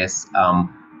here, I guess.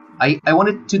 I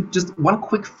wanted to just one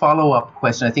quick follow-up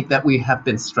question. I think that we have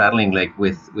been straddling like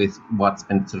with what's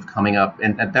been sort of coming up,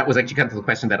 and that was actually kind of the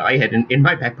question that I had in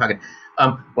my back pocket,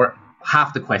 or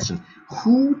half the question.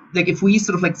 Who, like, if we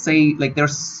sort of like say, like, there are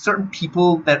certain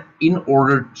people that in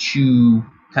order to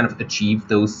kind of achieve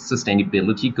those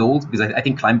sustainability goals, because I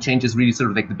think climate change is really sort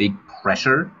of like the big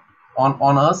pressure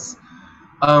on us.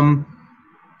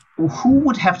 Who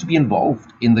would have to be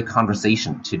involved in the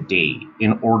conversation today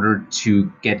in order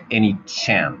to get any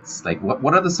chance? Like,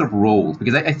 what are the sort of roles?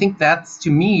 Because I think to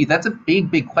me, that's a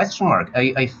big question mark.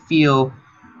 I feel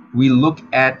we look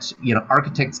at,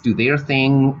 architects do their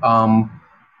thing,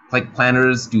 like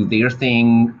planners do their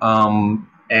thing,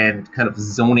 and kind of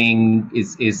zoning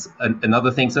is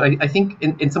another thing. So I think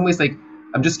in some ways, like,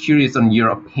 I'm just curious on your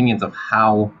opinions of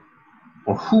how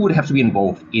or who would have to be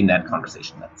involved in that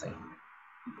conversation, let's say.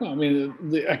 Well, I mean,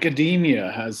 the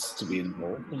academia has to be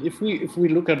involved. If we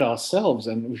look at ourselves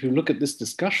and if you look at this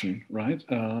discussion, right,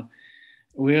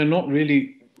 we are not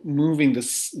really moving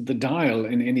the dial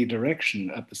in any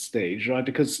direction at the stage, right?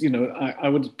 Because I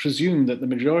would presume that the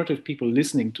majority of people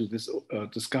listening to this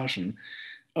discussion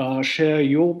share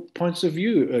your points of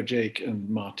view, Jake and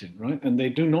Martin, right? And they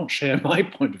do not share my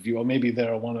point of view, or maybe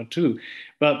there are one or two,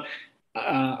 but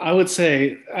I would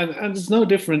say, and it's no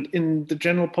different in the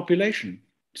general population.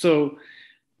 So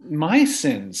my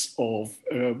sense of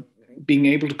being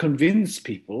able to convince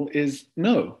people is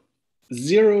no,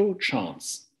 zero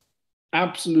chance,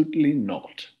 absolutely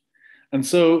not. And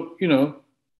so,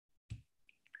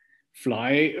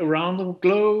 fly around the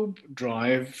globe,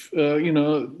 drive,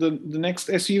 the next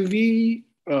SUV,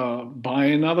 buy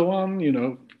another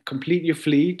one, complete your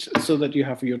fleet so that you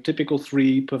have your typical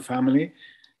 3 per family.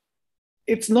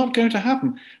 It's not going to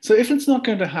happen. So if it's not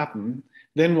going to happen,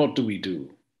 then what do?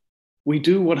 We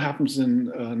do what happens in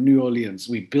New Orleans.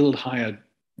 We build higher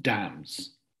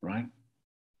dams, right?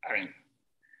 I mean,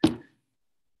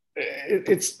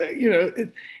 it's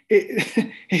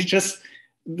just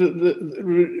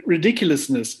the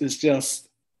ridiculousness is just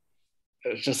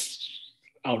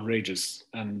outrageous.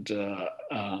 And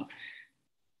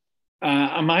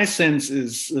my sense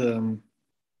is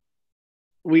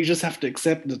we just have to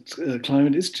accept that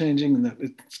climate is changing and that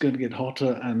it's going to get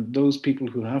hotter, and those people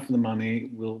who have the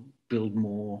money will build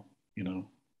more,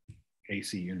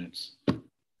 AC units.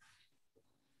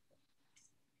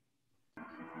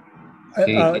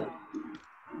 How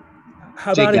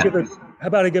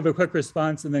about I give a quick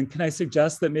response, and then can I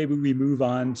suggest that maybe we move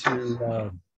on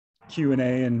to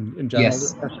Q&A and general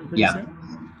discussion pretty soon?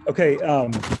 Okay.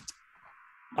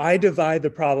 I divide the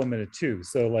problem into 2.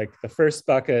 So like the first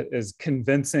bucket is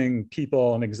convincing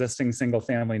people in existing single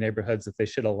family neighborhoods that they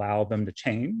should allow them to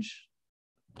change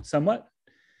somewhat.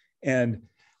 And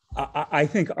I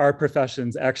think our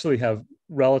professions actually have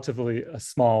relatively a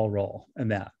small role in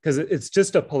that because it's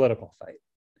just a political fight.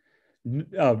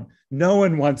 No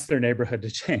one wants their neighborhood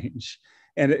to change.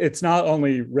 And it's not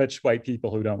only rich white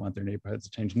people who don't want their neighborhoods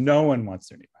to change. No one wants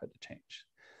their neighborhood to change.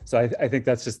 So I think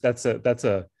that's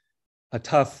a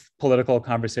tough political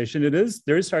conversation.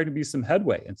 There is starting to be some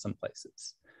headway in some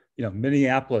places.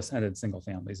 Minneapolis ended single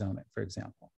family zoning, for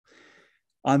example.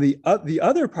 On the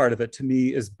other part of it, to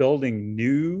me, is building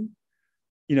new,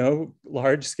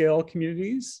 large scale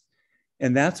communities.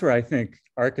 And that's where I think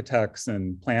architects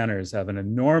and planners have an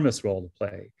enormous role to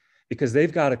play, because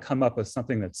they've got to come up with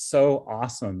something that's so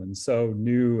awesome and so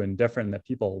new and different that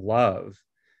people love,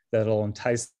 that it'll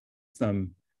entice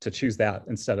them to choose that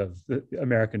instead of the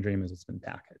American dream as it's been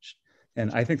packaged. And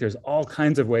I think there's all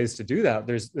kinds of ways to do that.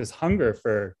 There's this hunger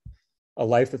for a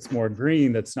life that's more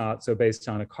green, that's not so based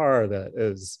on a car, that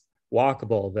is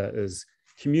walkable, that is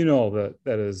communal,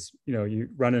 that is, you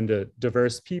run into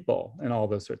diverse people and all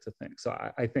those sorts of things. So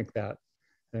I think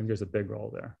there's a big role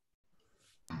there.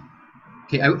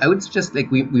 Okay, I would suggest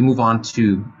like we move on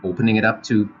to opening it up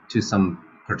to some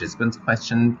participants'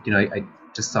 question.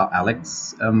 just saw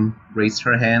Alex raise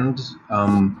her hand.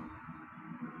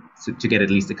 So to get at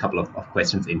least a couple of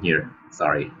questions in here.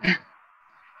 Sorry.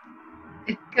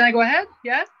 Can I go ahead?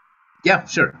 Yeah? Yeah,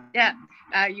 sure. Yeah,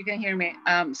 you can hear me.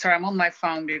 Sorry, I'm on my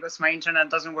phone because my internet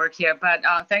doesn't work here, but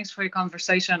thanks for your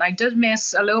conversation. I did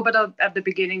miss a little bit at the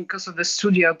beginning because of the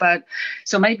studio, but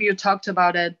so maybe you talked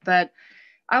about it, but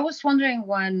I was wondering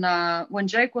when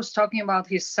Jake was talking about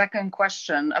his second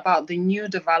question about the new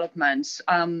developments,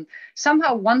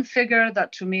 somehow one figure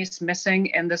that to me is missing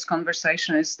in this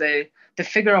conversation is the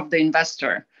figure of the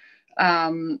investor,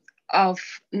 of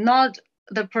not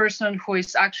the person who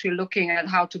is actually looking at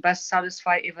how to best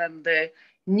satisfy even the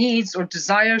needs or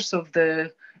desires of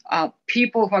the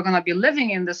people who are going to be living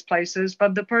in these places,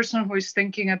 but the person who is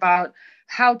thinking about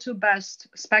how to best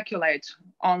speculate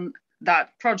on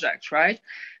that project, right?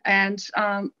 And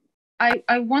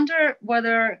I wonder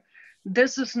whether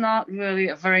this is not really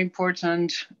a very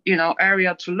important,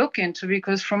 area to look into,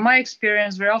 because from my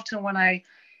experience, very often when I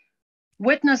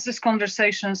witness these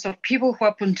conversations of people who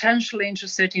are potentially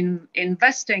interested in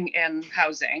investing in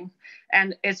housing,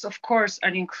 and it's of course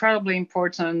an incredibly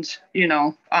important,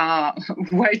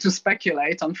 way to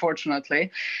speculate, unfortunately.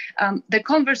 The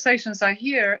conversations I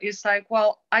hear is like,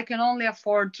 well, I can only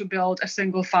afford to build a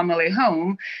single family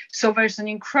home. So there's an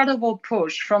incredible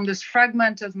push from this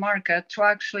fragmented market to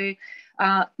actually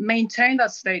maintain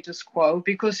that status quo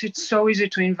because it's so easy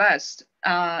to invest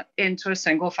into a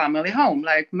single family home.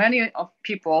 Like many of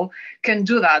people can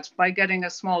do that by getting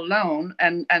a small loan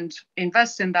and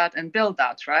invest in that and build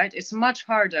that, right? It's much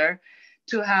harder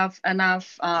to have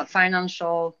enough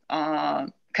financial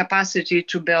capacity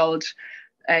to build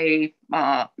a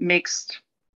mixed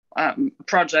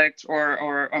project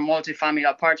or multifamily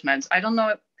apartments. I don't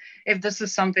know if this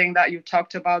is something that you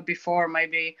talked about before.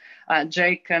 Maybe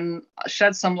Jake can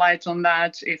shed some light on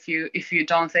that if you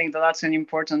don't think that that's an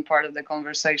important part of the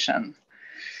conversation.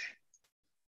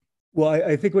 Well,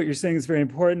 I think what you're saying is very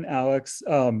important, Alex.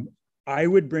 I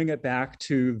would bring it back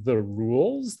to the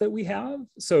rules that we have.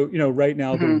 So, right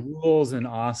now the rules in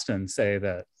Austin say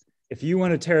that if you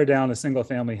want to tear down a single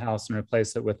family house and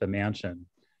replace it with a mansion,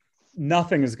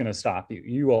 nothing is going to stop you.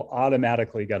 You will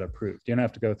automatically get approved. You don't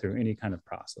have to go through any kind of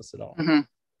process at all.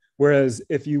 Whereas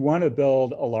if you want to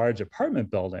build a large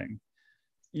apartment building,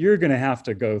 you're going to have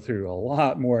to go through a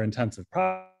lot more intensive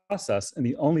process. And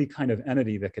the only kind of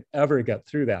entity that could ever get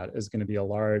through that is going to be a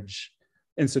large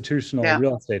institutional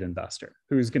real estate investor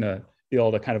who's going to be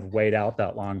able to kind of wait out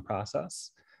that long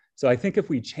process. So I think if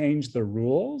we change the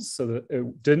rules so that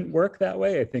it didn't work that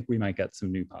way, I think we might get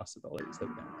some new possibilities that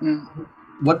we don't.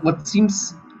 What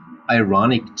seems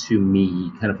ironic to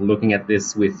me, kind of looking at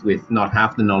this with not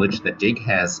half the knowledge that Jake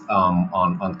has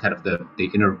on kind of the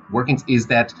inner workings, is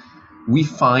that we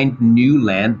find new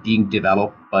land being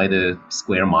developed by the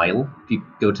square mile. If you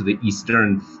go to the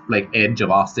eastern edge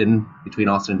of Austin, between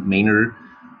Austin and Manor,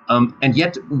 and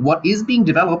yet what is being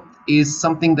developed is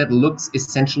something that looks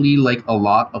essentially like a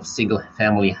lot of single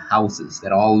family houses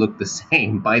that all look the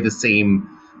same by the same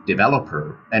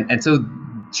developer. And so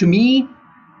to me,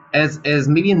 as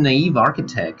maybe a naive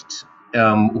architect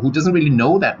who doesn't really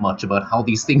know that much about how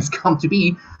these things come to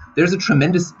be, there's a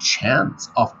tremendous chance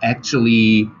of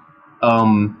actually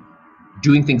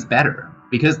doing things better,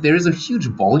 because there is a huge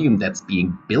volume that's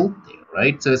being built there,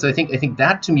 right? So I think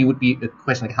that to me would be a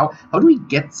question, like how do we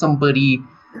get somebody,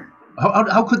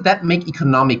 how could that make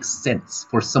economic sense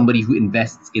for somebody who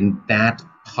invests in that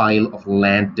pile of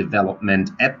land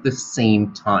development at the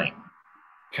same time?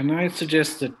 Can I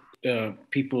suggest that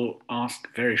people ask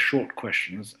very short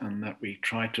questions and that we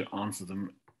try to answer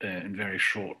them in very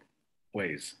short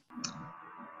ways?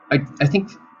 I think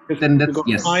then that's,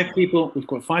 yes. We've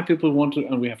got 5 people who want to,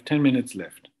 and we have 10 minutes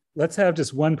left. Let's have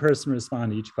just one person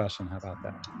respond to each question. How about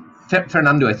that?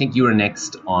 Fernando, I think you were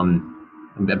next on.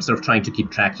 I'm sort of trying to keep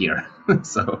track here.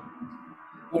 So.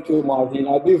 Thank you, Martin.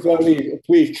 I'll be very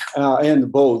quick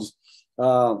and bold.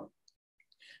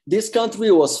 This country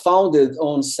was founded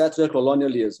on settler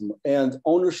colonialism, and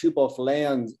ownership of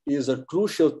land is a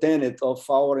crucial tenet of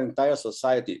our entire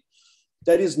society.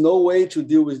 There is no way to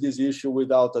deal with this issue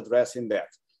without addressing that.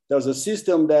 There's a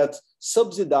system that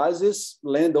subsidizes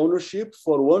land ownership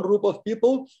for one group of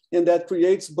people, and that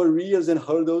creates barriers and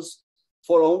hurdles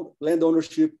for land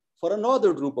ownership for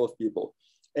another group of people.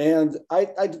 And I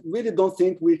really don't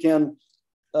think we can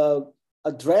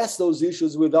address those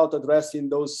issues without addressing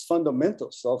those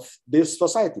fundamentals of this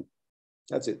society.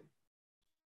 That's it.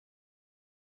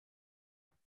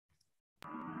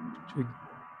 Should we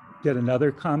get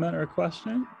another comment or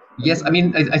question? Yes, I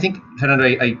mean, I think, Fernando,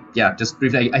 just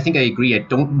briefly, I think I agree. I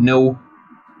don't know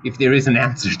if there is an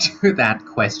answer to that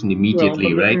question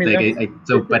immediately, well, right? I mean,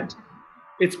 But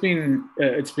it's been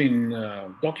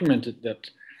documented that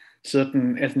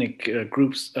certain ethnic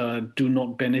groups do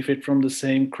not benefit from the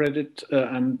same credit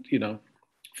and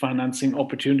financing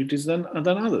opportunities than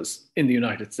others in the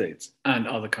United States and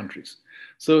other countries.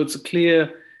 So it's a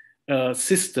clear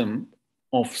system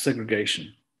of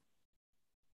segregation.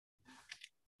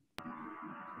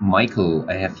 Michael,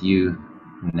 I have you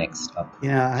next up.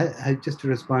 Yeah, I just to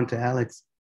respond to Alex,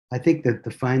 I think that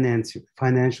the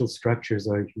financial structures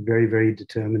are very, very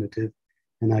determinative,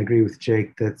 and I agree with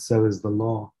Jake that so is the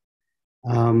law.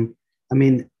 I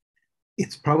mean,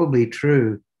 it's probably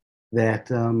true that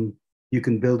you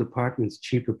can build apartments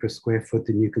cheaper per square foot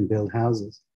than you can build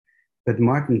houses. But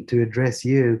Martin, to address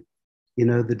you,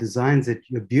 the designs that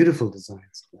your beautiful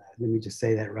designs, let me just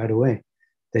say that right away,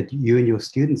 that you and your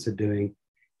students are doing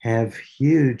have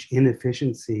huge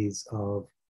inefficiencies of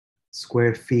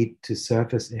square feet to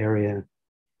surface area.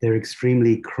 They're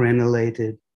extremely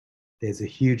crenellated. There's a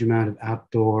huge amount of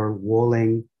outdoor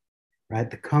walling, right?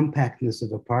 The compactness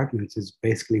of apartments is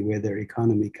basically where their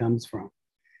economy comes from.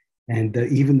 And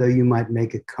even though you might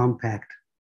make a compact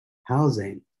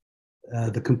housing,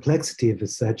 the complexity of it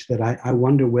is such that I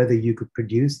wonder whether you could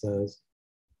produce those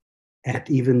at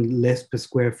even less per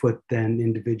square foot than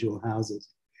individual houses.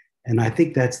 And I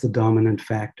think that's the dominant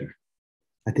factor.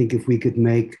 I think if we could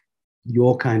make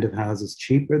your kind of houses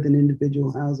cheaper than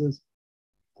individual houses,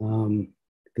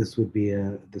 this would be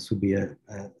a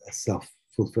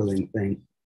self-fulfilling thing.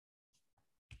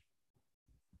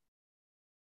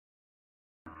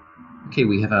 Okay,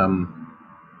 we have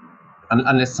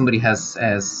unless somebody has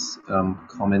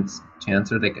comments to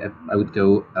answer, like I would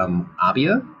go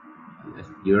Abia, if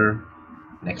you're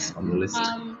next on the list.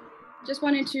 Just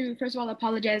wanted to, first of all,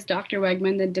 apologize, Dr.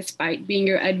 Wegmann, that despite being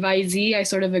your advisee, I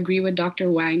sort of agree with Dr.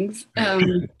 Wang's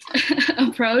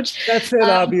approach. That's it,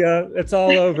 Abia. It's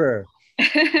all over.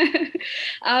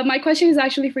 My question is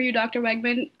actually for you, Dr.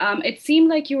 Wegmann. It seemed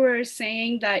like you were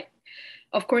saying that,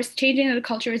 of course, changing the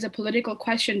culture is a political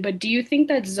question, but do you think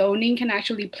that zoning can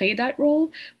actually play that role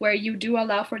where you do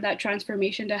allow for that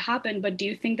transformation to happen? But do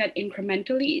you think that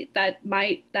incrementally that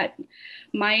might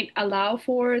allow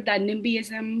for that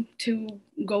NIMBYism to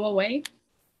go away?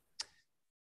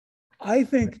 I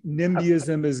think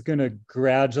NIMBYism is going to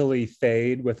gradually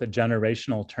fade with a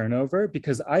generational turnover,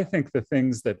 because I think the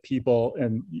things that people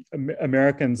and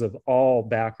Americans of all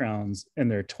backgrounds in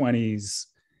their 20s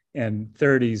and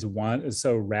 30s want is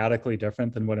so radically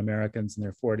different than what Americans in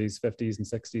their 40s, 50s, and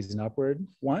 60s and upward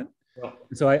want. Well,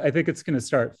 so I think it's going to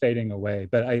start fading away.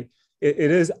 But I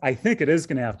think it is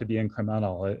going to have to be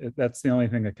incremental. That's the only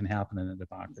thing that can happen in a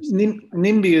democracy.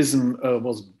 NIMBYism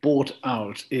was bought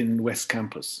out in West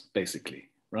Campus, basically,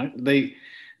 right? They,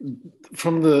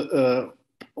 from the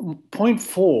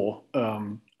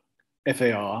 0.4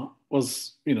 FAR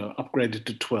was, upgraded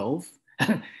to 12.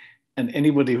 And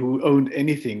anybody who owned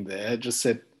anything there just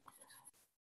said,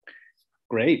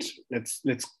 "Great, let's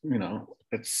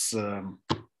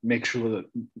make sure that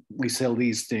we sell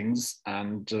these things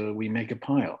and we make a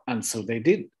pile." And so they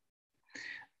did.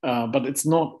 But it's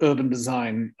not urban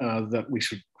design that we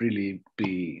should really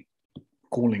be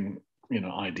calling,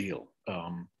 ideal.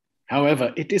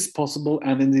 However, it is possible,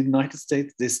 and in the United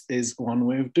States, this is one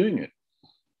way of doing it.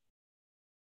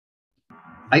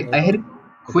 I had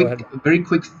very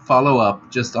quick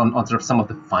follow-up just on sort of some of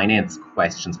the finance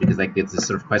questions, because like it's this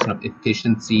sort of question of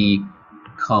efficiency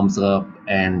comes up,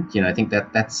 and I think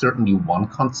that's certainly one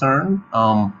concern.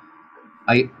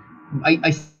 I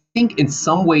think in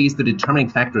some ways the determining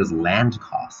factor is land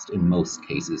cost in most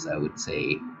cases. I would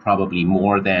say probably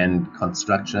more than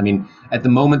construction. I mean, at the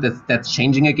moment that's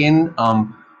changing again.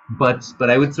 But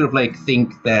I would sort of like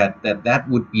think that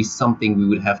would be something we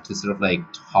would have to sort of like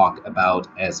talk about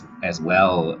as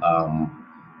well,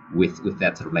 with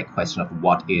that sort of like question of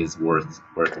what is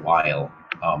worthwhile.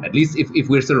 At least if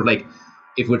we're sort of like,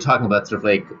 if we're talking about sort of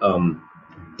like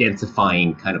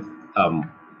densifying kind of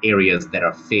areas that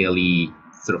are fairly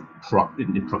sort of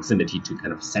in proximity to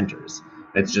kind of centers.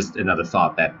 That's just another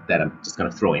thought that I'm just going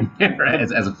to throw in there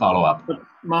as a follow-up. But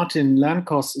Martin, land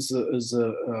cost is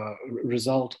a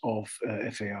result of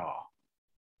FAR.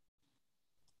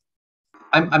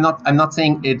 I'm not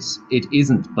saying it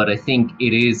isn't, but I think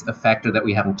it is a factor that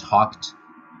we haven't talked,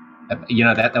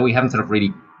 that we haven't sort of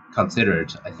really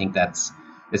considered. I think that's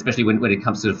especially when it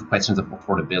comes to questions of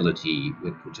affordability,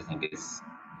 which I think is.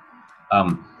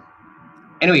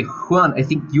 Anyway, Juan, I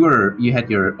think you had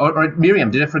your, or Miriam,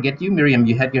 did I forget you? Miriam,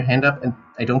 you had your hand up and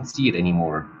I don't see it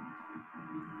anymore.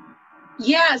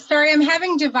 Yeah, sorry, I'm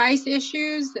having device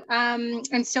issues.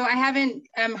 And so I haven't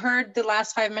heard the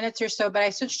last 5 minutes or so, but I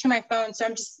switched to my phone. So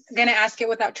I'm just going to ask it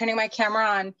without turning my camera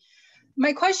on.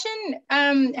 My question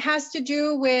has to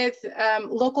do with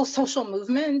local social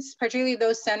movements, particularly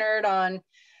those centered on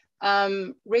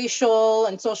racial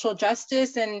and social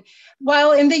justice. And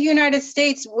while in the United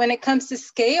States, when it comes to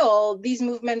scale, these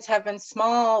movements have been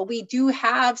small, we do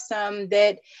have some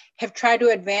that have tried to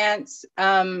advance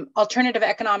alternative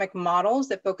economic models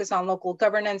that focus on local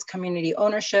governance, community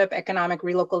ownership, economic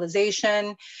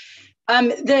relocalization.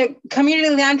 The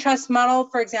community land trust model,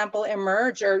 for example,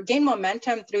 emerged or gained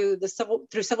momentum through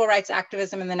civil rights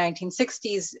activism in the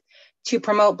 1960s to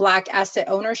promote Black asset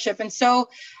ownership. And so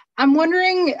I'm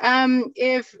wondering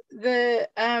if the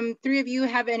three of you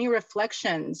have any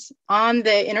reflections on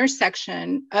the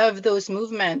intersection of those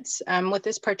movements with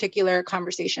this particular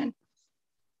conversation.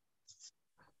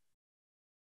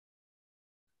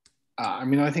 I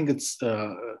mean, I think it's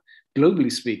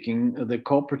globally speaking, the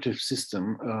cooperative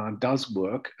system does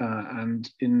work, and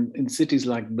in cities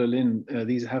like Berlin,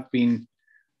 these have been,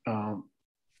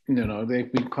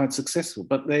 they've been quite successful.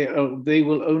 But they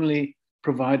will only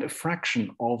provide a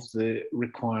fraction of the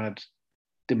required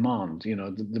demand,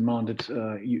 the demanded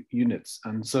units.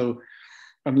 And so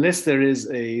unless there is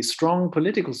a strong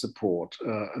political support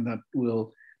that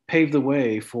will pave the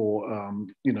way for,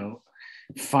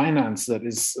 finance that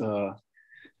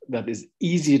is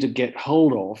easier to get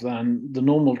hold of than the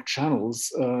normal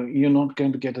channels, you're not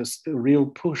going to get a real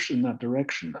push in that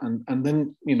direction. And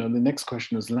then, the next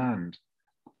question is land.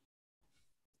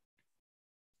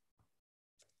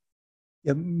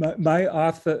 Yeah, my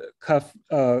off the cuff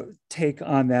take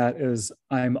on that is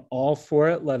I'm all for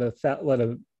it. Let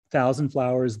a thousand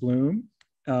flowers bloom.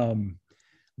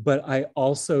 But I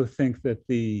also think that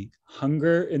the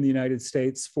hunger in the United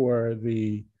States for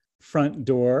the front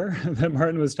door that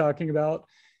Martin was talking about,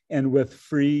 and with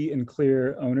free and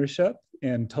clear ownership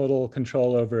and total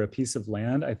control over a piece of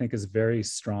land, I think is very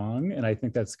strong. And I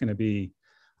think that's going to be,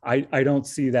 I don't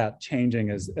see that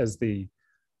changing as the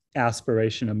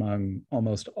aspiration among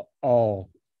almost all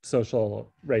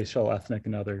social, racial, ethnic,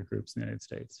 and other groups in the United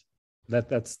States.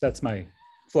 That's my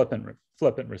flippant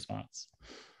response.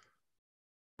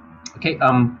 Okay,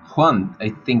 Juan, I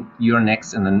think you're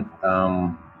next, and then.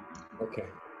 Okay,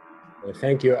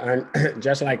 thank you. And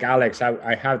just like Alex,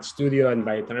 I had studio, and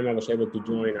by the time I was able to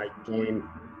join, I joined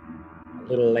a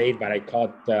little late, but I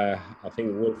caught. I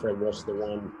think Wilfred was the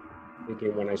one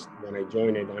speaking when I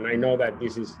joined it, and I know that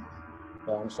this is.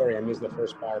 Well, I'm sorry, I missed the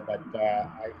first part, but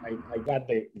I got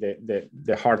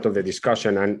the heart of the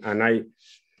discussion, and I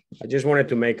just wanted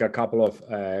to make a couple of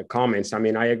comments. I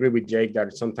mean, I agree with Jake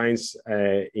that sometimes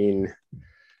in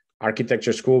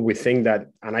architecture school, we think that,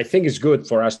 and I think it's good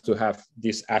for us to have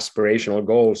these aspirational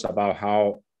goals about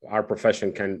how our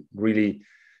profession can really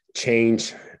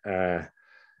change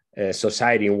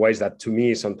society in ways that, to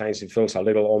me, sometimes it feels a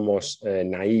little almost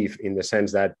naive, in the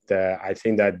sense that I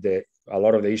think that a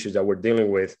lot of the issues that we're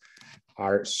dealing with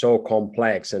are so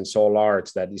complex and so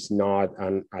large that it's not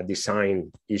a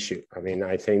design issue. I mean,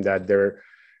 I think that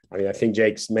I think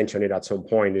Jake's mentioned it at some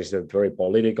point, is very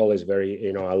political, is very,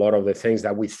 a lot of the things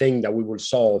that we think that we will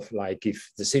solve, like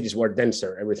if the cities were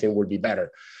denser, everything would be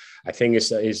better. I think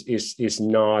is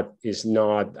not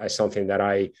something that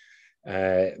I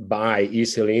buy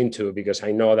easily into, because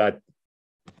I know that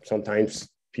sometimes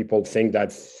people think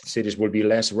that cities will be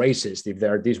less racist if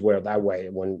they're this way or that way,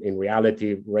 when in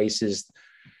reality,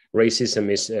 racism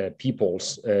is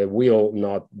people's will,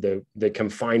 not they can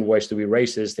find ways to be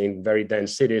racist in very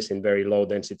dense cities, in very low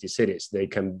density cities. You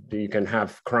can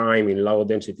have crime in low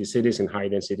density cities, in high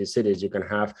density cities. You can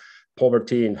have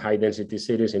poverty in high density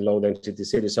cities, in low density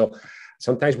cities. So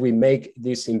sometimes we make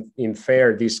this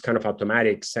infer this kind of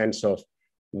automatic sense of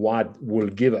what will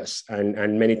give us,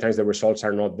 and many times the results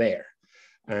are not there.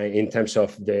 In terms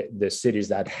of the cities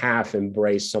that have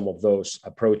embraced some of those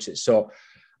approaches. So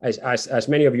as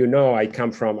many of you know, I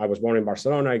was born in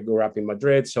Barcelona, I grew up in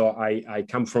Madrid. So I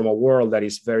come from a world that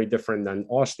is very different than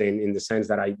Austin, in the sense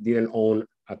that I didn't own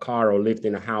a car or lived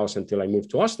in a house until I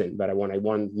moved to Austin. But when I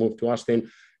moved to Austin,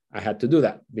 I had to do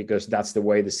that because that's the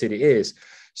way the city is.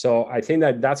 So I think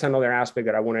that that's another aspect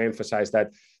that I want to emphasize,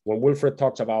 that when Wilfred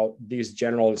talks about these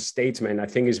general statesmen, I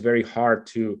think it's very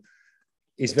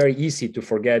easy to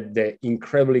forget the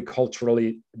incredibly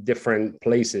culturally different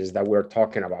places that we're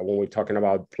talking about when we're talking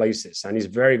about places. And it's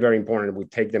very, very important that we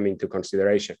take them into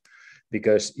consideration,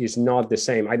 because it's not the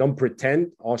same. I don't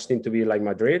pretend Austin to be like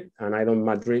Madrid, and I don't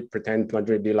pretend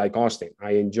Madrid be like Austin.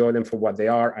 I enjoy them for what they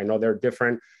are. I know they're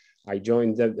different. I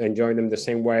enjoy them the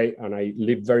same way, and I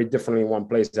live very differently in one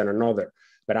place than another.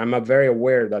 but I'm very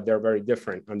aware that they're very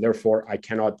different. And therefore, I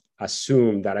cannot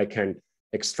assume that I can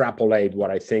extrapolate what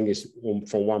I think is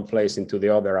from one place into the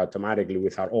other automatically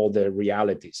without all the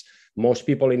realities. Most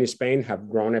people in Spain have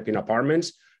grown up in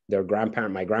apartments.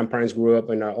 My grandparents grew up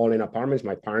all in apartments.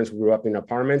 My parents grew up in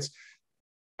apartments.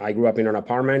 I grew up in an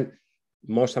apartment.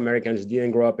 Most Americans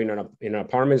didn't grow up in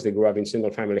apartments. They grew up in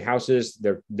single family houses.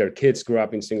 Their kids grew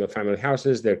up in single family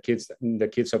houses. The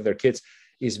kids of their kids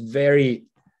is very,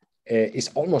 it's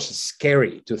almost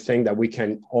scary to think that we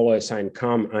can all of a sudden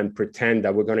come and pretend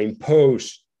that we're going to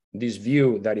impose this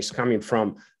view that is coming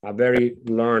from a very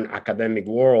learned academic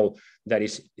world that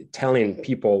is telling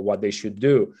people what they should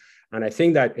do. And I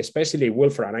think that especially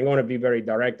Wilfred, and I'm going to be very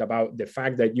direct about the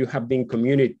fact that you have been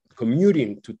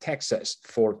commuting to Texas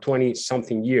for 20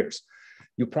 something years.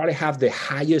 You probably have the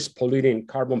highest polluting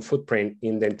carbon footprint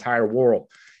in the entire world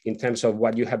in terms of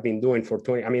what you have been doing for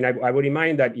 20. I mean, I would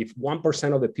remind that if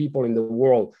 1% of the people in the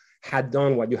world had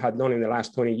done what you had done in the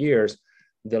last 20 years,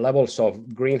 the levels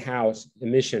of greenhouse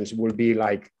emissions will be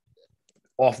like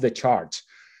off the charts.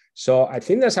 So I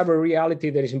think that's a reality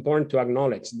that is important to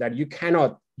acknowledge, that you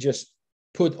cannot just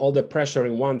put all the pressure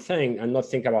in one thing and not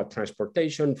think about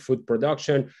transportation, food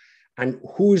production, and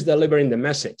who is delivering the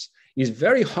message. It's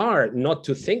very hard not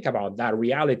to think about that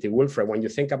reality, Wilfred, when you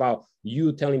think about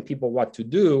you telling people what to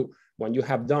do, when you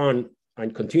have done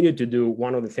and continue to do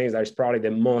one of the things that is probably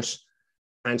the most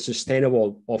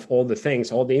unsustainable of all the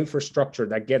things, all the infrastructure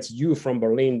that gets you from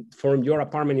Berlin, from your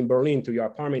apartment in Berlin to your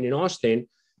apartment in Austin,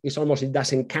 it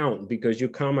doesn't count because you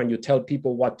come and you tell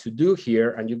people what to do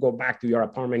here and you go back to your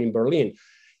apartment in Berlin.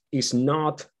 It's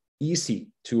not easy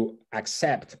to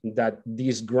accept that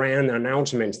these grand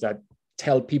announcements that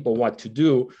tell people what to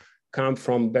do come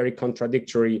from very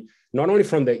contradictory, not only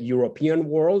from the European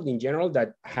world in general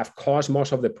that have caused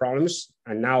most of the problems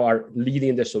and now are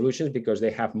leading the solutions because they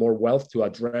have more wealth to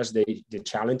address the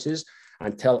challenges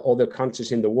and tell other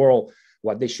countries in the world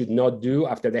what they should not do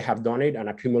after they have done it and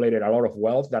accumulated a lot of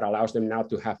wealth that allows them now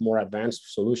to have more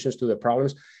advanced solutions to the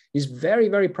problems. Is very,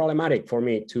 very problematic for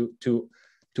me to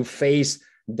face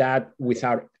that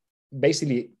without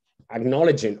basically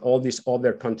acknowledging all these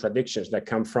other contradictions that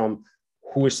come from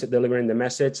who is delivering the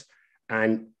message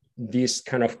and this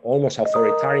kind of almost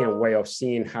authoritarian way of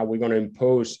seeing how we're going to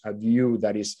impose a view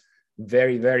that is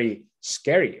very, very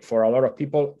scary for a lot of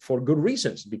people for good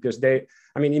reasons, because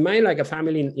imagine like a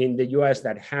family in the US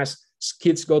that has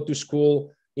kids go to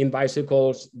school in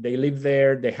bicycles, they live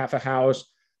there, they have a house,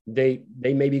 they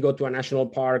maybe go to a national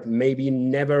park, maybe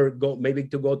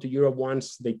to go to Europe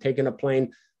once, they taken a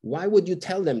plane. Why would you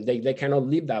tell them they cannot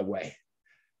live that way?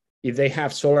 If they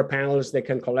have solar panels, they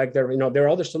can collect there are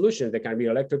other solutions. They can be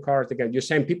electric cars. You're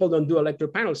saying people don't do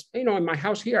electric panels. In my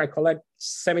house here, I collect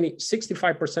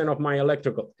 65% of my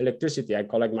electricity. I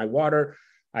collect my water.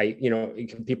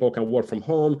 People can work from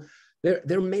home.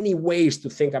 There are many ways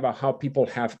to think about how people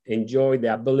have enjoyed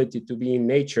the ability to be in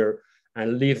nature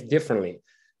and live differently.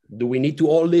 Do we need to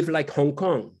all live like Hong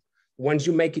Kong? Once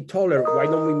you make it taller, why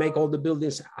don't we make all the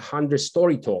buildings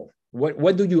 100-story tall?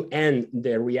 What do you end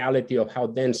the reality of how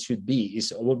dense should be?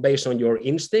 Is it based on your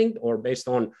instinct or based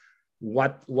on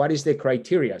what is the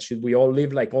criteria? Should we all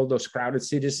live like all those crowded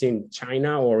cities in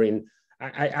China or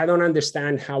I don't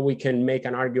understand how we can make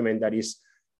an argument that is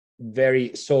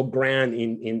very so grand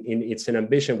in its an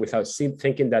ambition without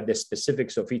thinking that the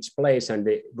specifics of each place and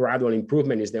the gradual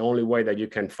improvement is the only way that you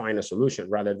can find a solution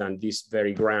rather than this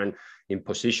very grand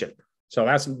imposition. So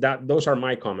those are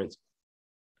my comments.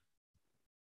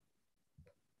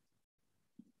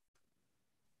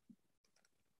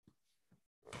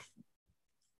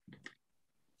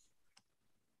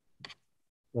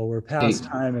 Well, we're past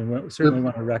time, and we certainly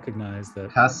want to recognize that.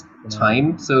 Past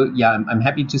time, so yeah, I'm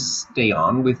happy to stay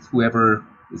on with whoever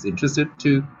is interested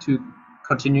to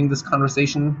continuing this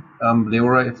conversation.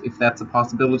 Leora, if that's a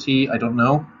possibility, I don't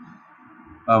know.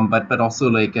 But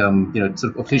also sort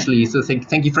of officially. So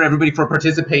thank you for everybody for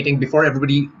participating before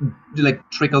everybody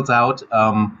trickles out.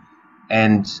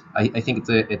 And I think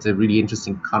it's a really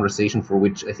interesting conversation for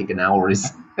which I think an hour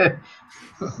is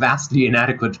vastly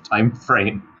inadequate time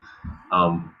frame.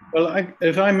 Well,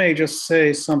 if I may just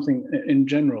say something in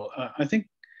general, I think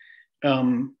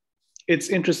it's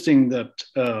interesting that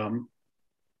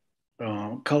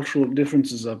cultural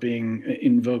differences are being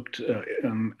invoked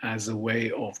as a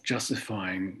way of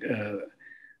justifying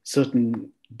certain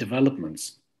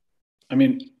developments. I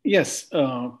mean, yes,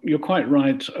 you're quite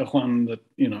right, Juan, that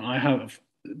I have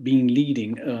been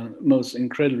leading a most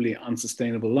incredibly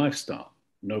unsustainable lifestyle,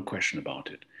 no question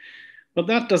about it. But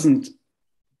that doesn't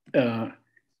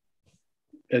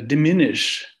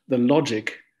diminish the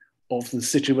logic of the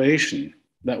situation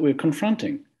that we're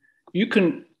confronting. You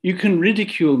can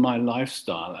ridicule my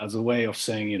lifestyle as a way of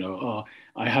saying, you know, oh,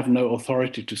 I have no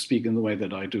authority to speak in the way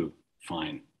that I do.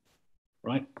 Fine,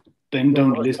 right? Then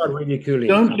don't listen.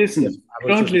 Don't listen.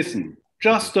 Don't listen.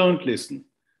 Just don't listen.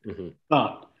 Mm-hmm.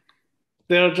 But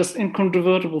there are just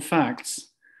incontrovertible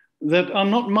facts that are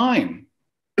not mine.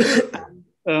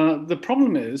 The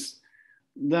problem is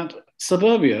that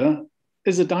suburbia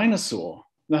is a dinosaur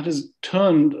that has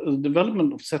turned the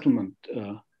development of settlement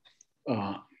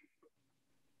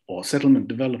or settlement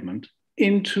development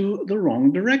into the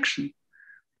wrong direction.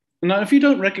 Now, if you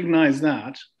don't recognize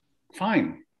that,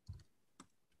 fine.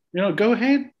 You know, go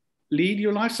ahead, lead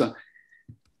your lifestyle.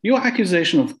 Your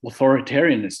accusation of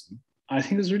authoritarianism, I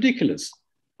think, is ridiculous.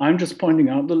 I'm just pointing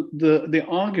out the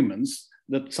arguments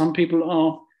that some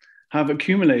people have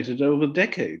accumulated over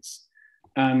decades.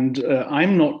 And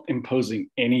I'm not imposing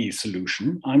any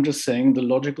solution. I'm just saying the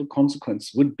logical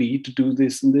consequence would be to do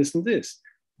this and this and this.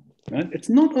 Right? It's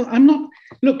not, I'm not,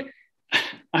 look,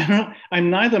 I'm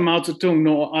neither Mao Zedong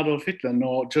nor Adolf Hitler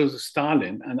nor Joseph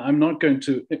Stalin, and I'm not going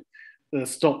to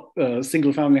stop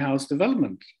single family house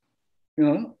development. You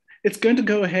know, it's going to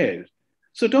go ahead.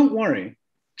 So don't worry.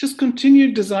 Just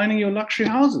continue designing your luxury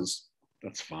houses.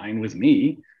 That's fine with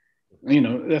me. You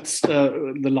know, that's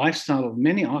the lifestyle of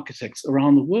many architects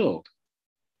around the world.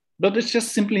 But it's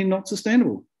just simply not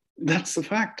sustainable. That's the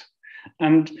fact.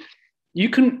 And you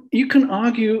can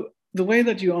argue the way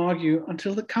that you argue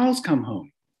until the cows come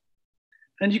home.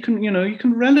 And you can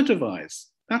relativize.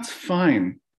 That's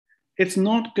fine. It's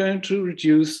not going to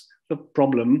reduce the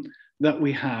problem that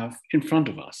we have in front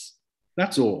of us.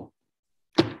 That's all.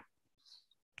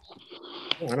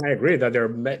 And I agree that there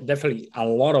are definitely a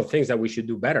lot of things that we should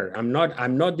do better. I'm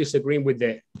not disagreeing with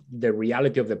the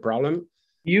reality of the problem.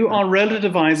 You are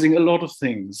relativizing a lot of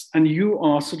things, and you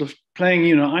are sort of playing,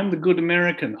 you know, I'm the good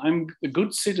American, I'm the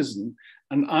good citizen,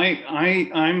 and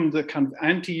I'm the kind of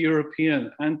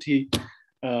anti-European,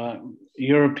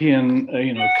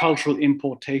 cultural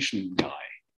importation guy.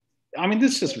 I mean,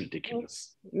 this is just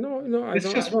ridiculous. No, I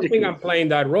don't think I'm playing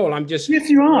that role. I'm just yes,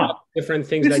 you are. Different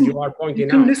things that you are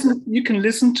pointing out. You can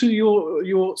listen to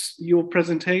your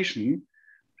presentation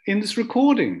in this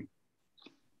recording.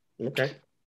 Okay.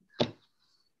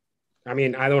 I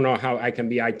mean, I don't know how I can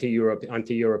be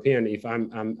anti-European if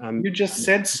I'm. You just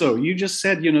said so. You just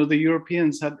said, you know, the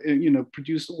Europeans had,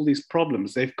 produced all these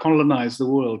problems. They've colonized the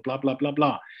world, blah, blah, blah,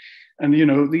 blah. And, you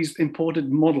know, these imported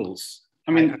models.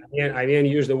 I mean, I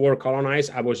didn't use the word colonize.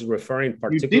 I was referring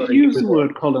particularly. You did use the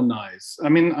word colonize. I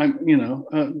mean,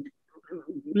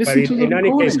 listen to the in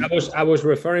any case, I was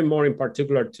referring more in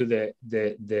particular to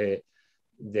the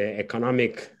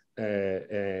economic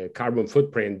carbon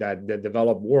footprint that the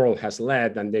developed world has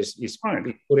led, and this is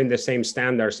putting the same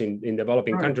standards in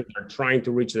developing countries are trying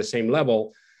to reach the same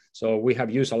level. So we have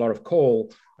used a lot of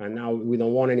coal, and now we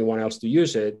don't want anyone else to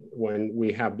use it when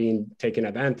we have been taking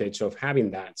advantage of having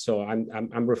that. So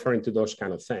I'm referring to those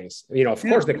kind of things. You know, of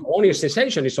course, the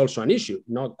colonialization is also an issue,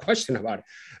 no question about it.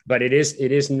 But it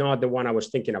is not the one I was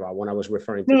thinking about when I was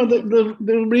referring to. No, the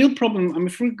real problem. I mean,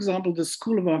 for example, the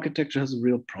School of Architecture has a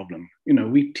real problem. You know,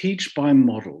 we teach by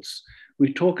models.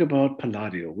 We talk about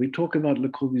Palladio. We talk about Le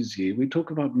Corbusier. We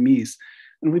talk about Mies.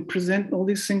 And we present all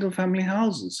these single-family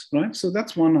houses, right? So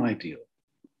that's one ideal.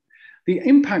 The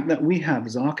impact that we have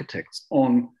as architects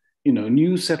on, you know,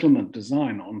 new settlement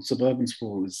design on suburban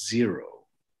sprawl is zero.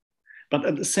 But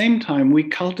at the same time, we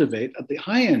cultivate at the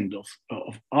high end of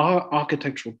our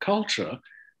architectural culture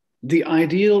the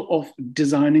ideal of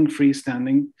designing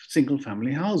freestanding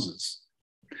single-family houses.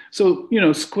 So, you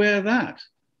know, square that.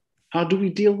 How do we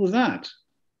deal with that?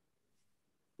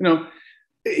 You know,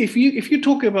 if you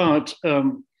talk about,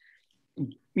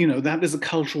 you know, that is a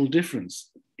cultural difference,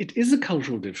 it is a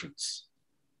cultural difference.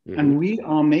 Mm-hmm. And we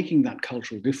are making that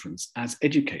cultural difference as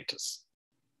educators.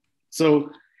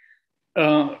 So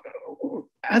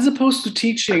as opposed to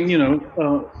teaching, you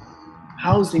know,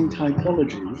 housing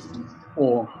typologies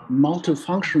or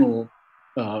multifunctional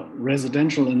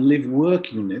residential and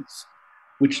live-work units,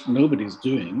 which nobody's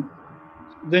doing,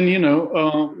 then, you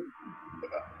know,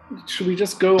 should we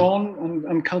just go on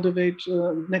and cultivate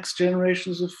next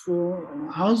generations of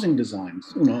housing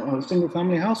designs, you know,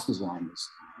 single-family house designers?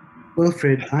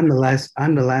 Wilfred, I'm the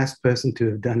last person to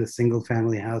have done a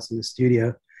single-family house in the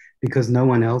studio because no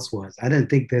one else was. I don't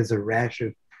think there's a rash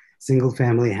of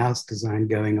single-family house design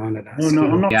going on at us. No,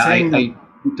 I'm not saying I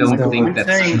don't think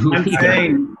that's true.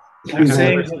 I'm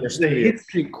saying the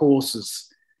history courses.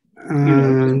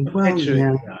 Well,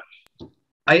 yeah.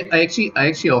 I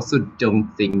actually also don't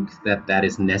think that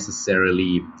is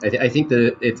necessarily. I think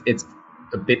that it's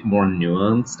a bit more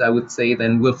nuanced, I would say,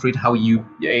 than Wilfried. How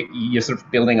you're sort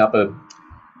of building up I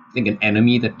think, an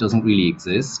enemy that doesn't really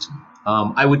exist.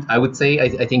 I would say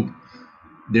I think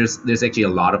there's actually a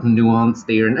lot of nuance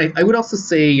there, and I would also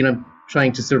say,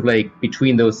 trying to sort of like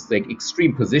between those like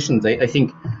extreme positions, I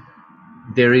think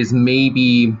there is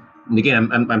maybe, and again,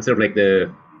 I'm sort of like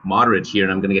the moderate here,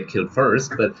 and I'm going to get killed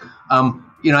first, but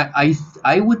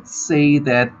I would say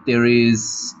that there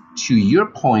is, to your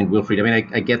point, Wilfried, I mean,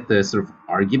 I get the sort of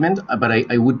argument, but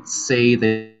I would say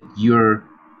that you're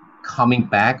coming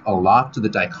back a lot to the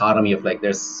dichotomy of like,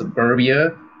 there's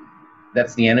suburbia,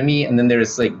 that's the enemy, and then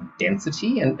there's like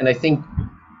density, and I think,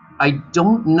 I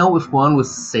don't know if Juan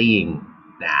was saying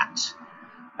that.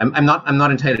 I'm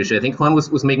not entirely sure. I think Juan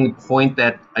was making a point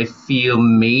that I feel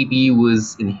maybe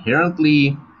was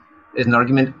inherently, as an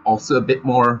argument, also a bit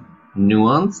more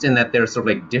nuanced, in that there are sort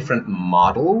of like different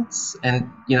models, and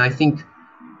I think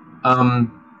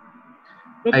Martin,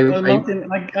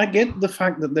 I get the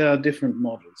fact that there are different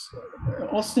models.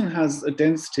 Austin has a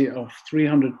density of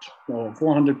 300 or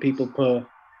 400 people per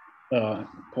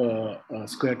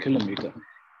square kilometer.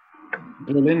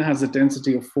 Berlin has a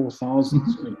density of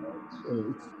 4,000,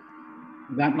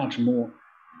 that much more.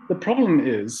 The problem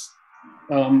is,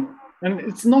 and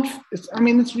it's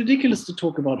ridiculous to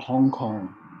talk about Hong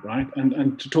Kong, right?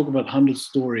 And to talk about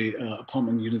 100-story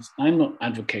apartment units. I'm not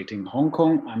advocating Hong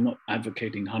Kong. I'm not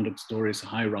advocating 100 stories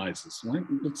high rises, right?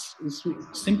 It's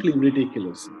simply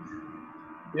ridiculous.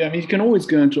 Yeah, I mean, you can always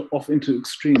go off into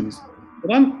extremes.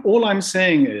 But all I'm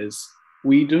saying is,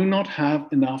 we do not have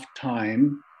enough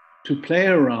time to play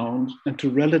around and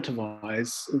to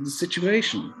relativize the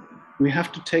situation. We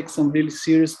have to take some really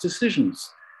serious decisions.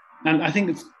 And I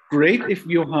think it's great if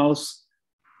your house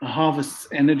harvests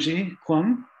energy,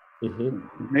 Juan,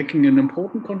 making an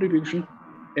important contribution.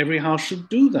 Every house should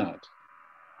do that.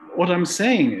 What I'm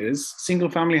saying is,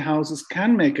 single-family houses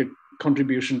can make a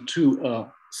contribution to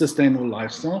a sustainable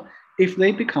lifestyle if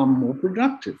they become more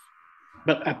productive.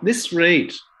 But at this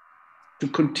rate, to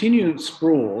continue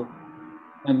sprawl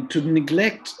and to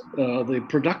neglect the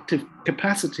productive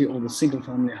capacity of the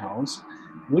single-family house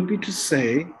would be to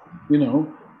say,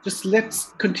 just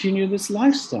let's continue this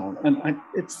lifestyle, and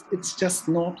it's just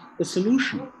not a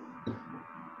solution.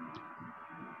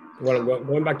 Well,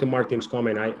 going back to Martin's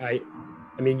comment, I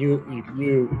mean,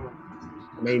 you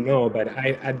may know, but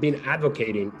I've been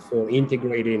advocating for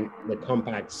integrating the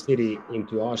compact city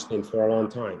into Austin for a long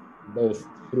time, both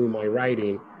through my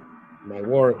writing, my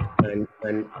work, and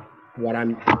what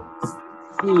I'm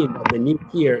seeing that the need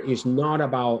here is not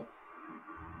about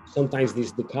sometimes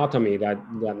this dichotomy that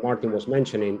Martin was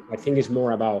mentioning. I think it's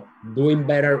more about doing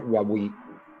better what we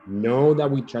know that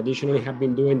we traditionally have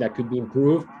been doing that could be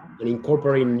improved, and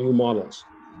incorporating new models.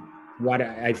 What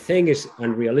I think is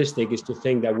unrealistic is to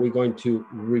think that we're going to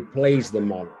replace the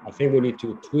model. I think we need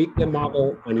to tweak the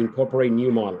model and incorporate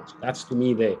new models. That's, to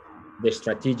me, the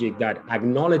strategic that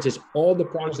acknowledges all the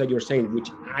problems that you're saying, which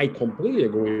I completely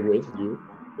agree with you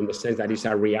in the sense that it's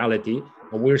a reality.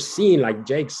 And we're seeing, like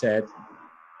Jake said,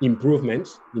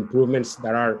 improvements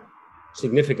that are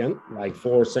significant, like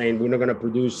Ford saying we're not going to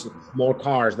produce more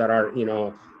cars that are,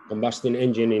 combustion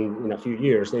engine in a few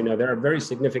years. There are very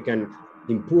significant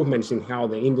improvements in how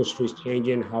the industry is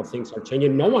changing, how things are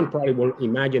changing. No one probably will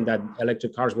imagine that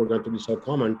electric cars were going to be so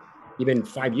common even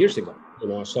 5 years ago.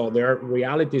 So there are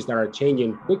realities that are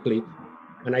changing quickly,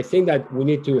 and I think that we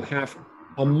need to have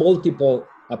a multiple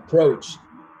approach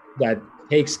that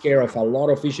takes care of a lot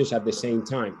of issues at the same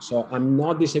time. So I'm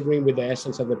not disagreeing with the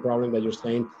essence of the problem that you're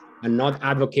saying. I'm not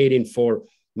advocating for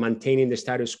maintaining the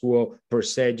status quo per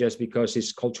se just because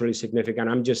it's culturally significant.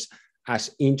 I'm just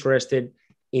as interested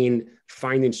in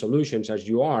finding solutions as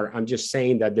you are. I'm just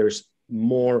saying that there's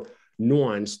more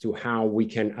nuance to how we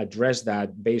can address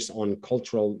that based on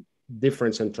cultural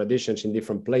difference and traditions in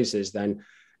different places than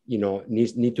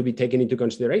need to be taken into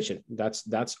consideration.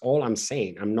 That's all I'm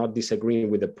saying. I'm not disagreeing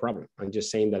with the problem. I'm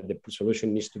just saying that the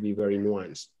solution needs to be very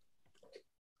nuanced.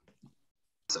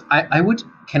 So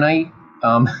can I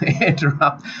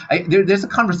interrupt? There's a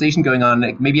conversation going on,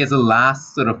 like maybe as a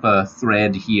last sort of a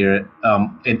thread here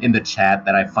in the chat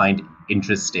that I find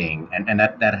interesting, and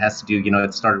that has to do,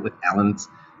 it started with Alan's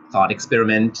thought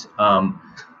experiment.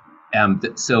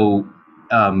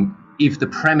 If the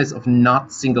premise of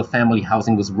not single-family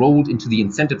housing was rolled into the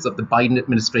incentives of the Biden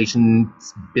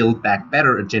administration's Build Back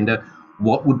Better agenda,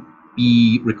 what would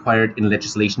be required in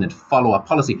legislation and follow-up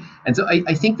policy? And so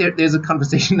I think there's a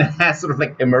conversation that has sort of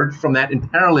like emerged from that in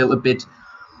parallel a bit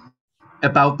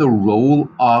about the role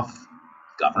of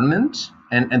government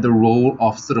and the role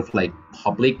of sort of like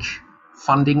public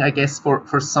funding, I guess,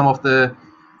 for some of the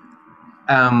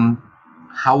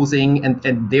housing,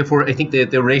 and therefore I think the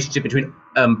relationship between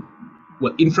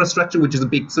well, infrastructure, which is a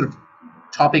big sort of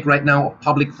topic right now,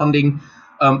 public funding,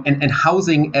 and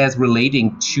housing as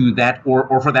relating to that,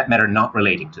 or for that matter, not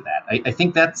relating to that. I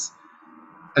think that's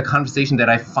a conversation that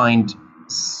I find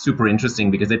super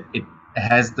interesting, because it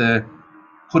has the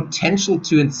potential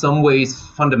to, in some ways,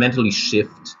 fundamentally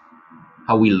shift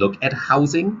how we look at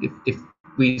housing. If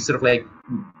we sort of like,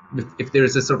 if there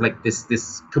is a sort of like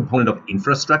this component of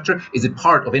infrastructure, is it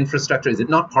part of infrastructure? Is it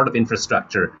not part of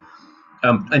infrastructure?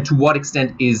 And to what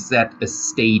extent is that a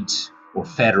state or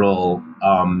federal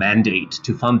mandate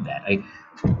to fund that?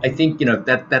 I think, you know,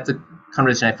 that's a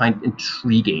conversation I find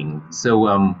intriguing.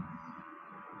 So,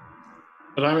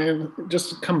 but I mean, just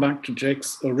to come back to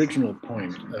Jake's original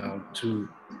point, to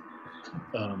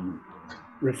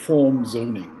reform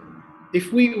zoning.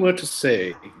 If we were to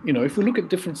say, you know, if we look at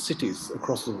different cities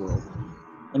across the world,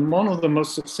 and one of the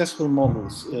most successful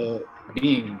models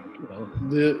being, you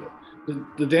know,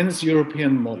 the dense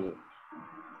European model,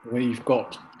 where you've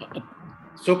got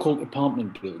so-called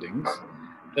apartment buildings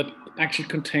that actually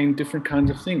contain different kinds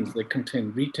of things. They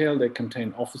contain retail, they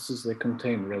contain offices, they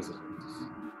contain residences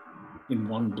in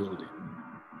one building.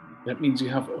 That means you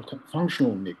have a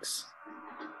functional mix.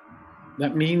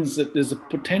 That means that there's a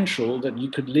potential that you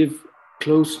could live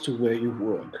close to where you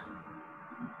work,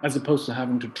 as opposed to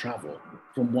having to travel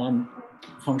from one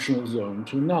functional zone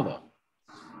to another,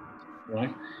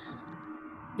 right?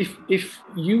 If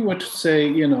you were to say,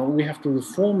 you know, we have to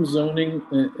reform zoning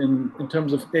in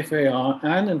terms of FAR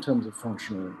and in terms of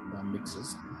functional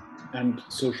mixes and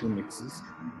social mixes,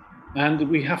 and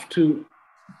we have to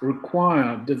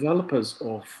require developers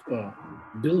of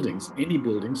buildings, any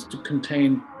buildings, to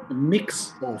contain a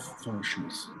mix of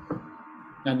functions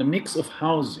and a mix of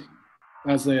housing,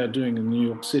 as they are doing in New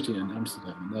York City and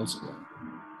Amsterdam and elsewhere.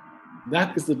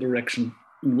 That is the direction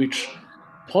in which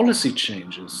policy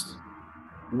changes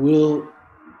will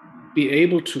be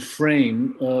able to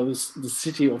frame the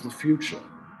city of the future.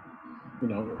 You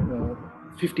know,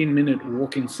 15-minute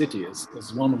walking city is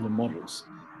one of the models.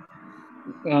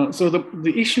 So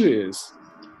the issue is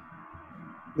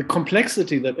the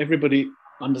complexity that everybody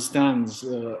understands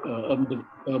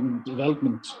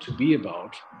development to be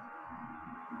about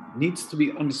needs to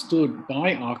be understood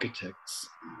by architects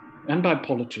and by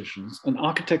politicians, and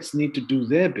architects need to do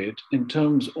their bit in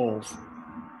terms of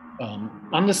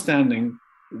understanding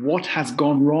what has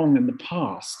gone wrong in the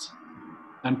past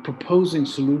and proposing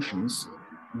solutions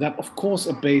that, of course,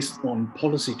 are based on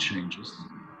policy changes,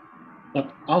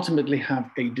 but ultimately have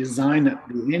a design at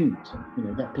the end, you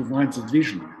know, that provides a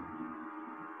vision.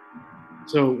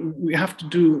 So we have to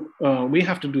do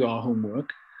our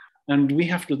homework, and we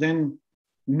have to then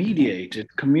mediate it,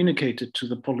 communicate it to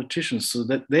the politicians so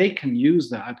that they can use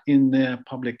that in their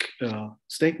public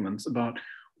statements about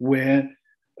where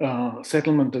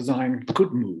settlement design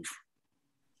could move.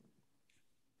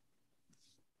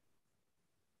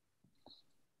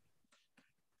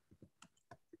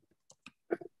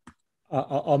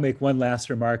 I'll make one last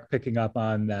remark, picking up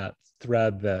on that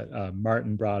thread that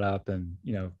Martin brought up, and,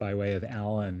 you know, by way of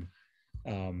Alan,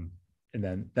 and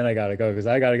then I got to go because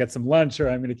I got to get some lunch or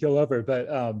I'm going to kill over.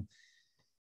 But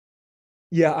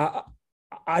yeah,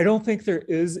 I don't think there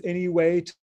is any way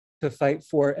to fight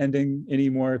for ending any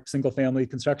more single-family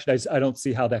construction. I don't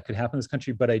see how that could happen in this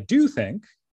country, but I do think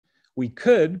we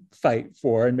could fight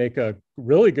for and make a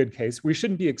really good case. We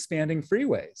shouldn't be expanding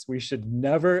freeways. We should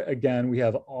never again. We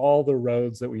have all the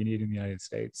roads that we need in the United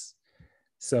States.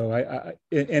 So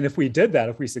and if we did that,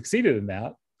 if we succeeded in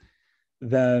that,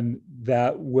 then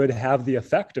that would have the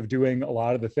effect of doing a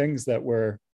lot of the things that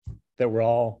we're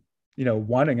all, you know,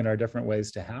 wanting in our different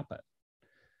ways to happen.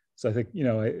 So I think, you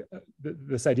know,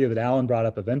 this idea that Alan brought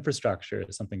up of infrastructure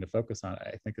is something to focus on,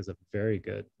 I think, is a very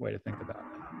good way to think about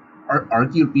it.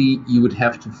 Arguably, you would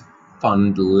have to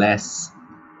fund less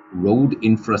road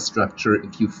infrastructure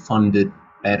if you funded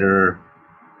better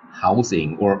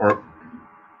housing or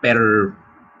better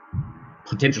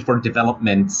potential for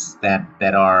developments that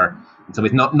are, in some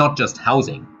ways, not just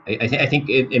housing. I think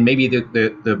it maybe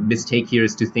the mistake here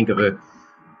is to think of a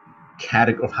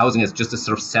category of housing as just a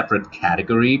sort of separate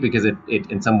category, because it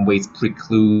in some ways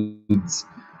precludes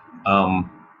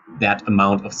that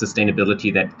amount of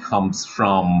sustainability that comes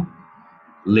from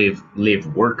live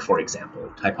work, for example,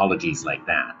 typologies like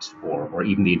that, or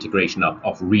even the integration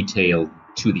of retail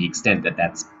to the extent that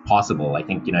that's possible. I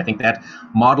think that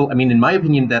model, I mean, in my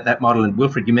opinion, that model, and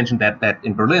Wilfried, you mentioned that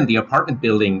in Berlin, the apartment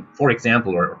building, for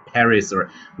example, or Paris, or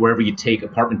wherever you take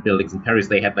apartment buildings in Paris,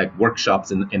 they had like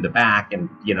workshops in the back, and,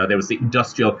 you know, there was the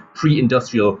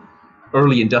pre-industrial,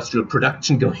 early industrial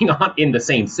production going on in the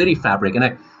same city fabric.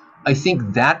 And I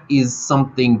think that is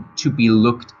something to be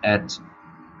looked at.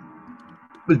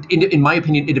 But in my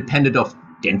opinion, independent of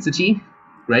density,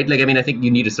 right? Like, I mean, I think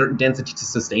you need a certain density to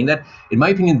sustain that. In my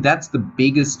opinion, that's the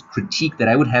biggest critique that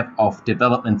I would have of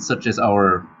development such as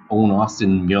our own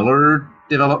Austin Mueller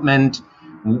development.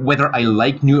 Whether I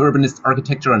like new urbanist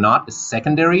architecture or not is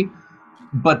secondary.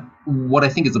 But what I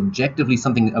think is objectively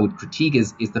something I would critique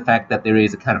is the fact that there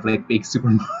is a kind of like big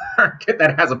supermarket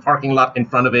that has a parking lot in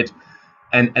front of it,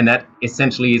 and that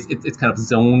essentially is it's kind of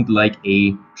zoned like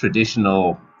a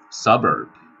traditional suburb,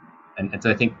 and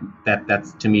so I think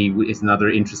that's to me is another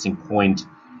interesting point,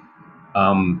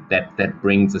 that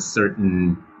brings a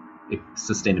certain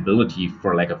sustainability,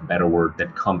 for lack of a better word,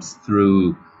 that comes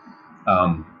through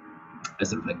a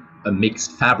sort of like a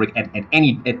mixed fabric at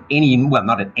any well,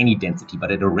 not at any density,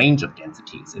 but at a range of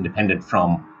densities, independent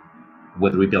from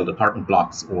whether we build apartment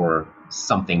blocks or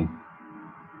something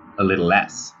a little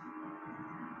less.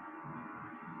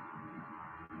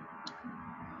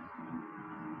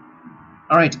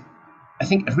 All right, I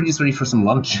think everybody's ready for some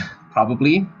lunch,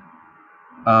 probably.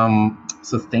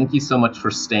 So thank you so much for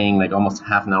staying like almost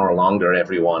half an hour longer,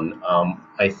 everyone.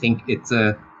 I think it's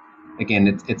a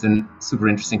super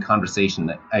interesting conversation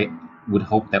that I would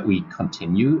hope that we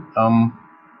continue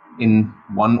in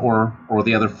one or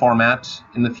the other format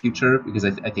in the future, because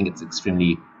I think it's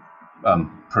extremely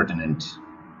pertinent,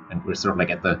 and we're sort of like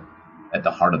at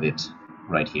the heart of it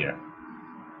right here.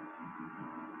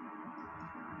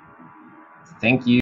 Thank you.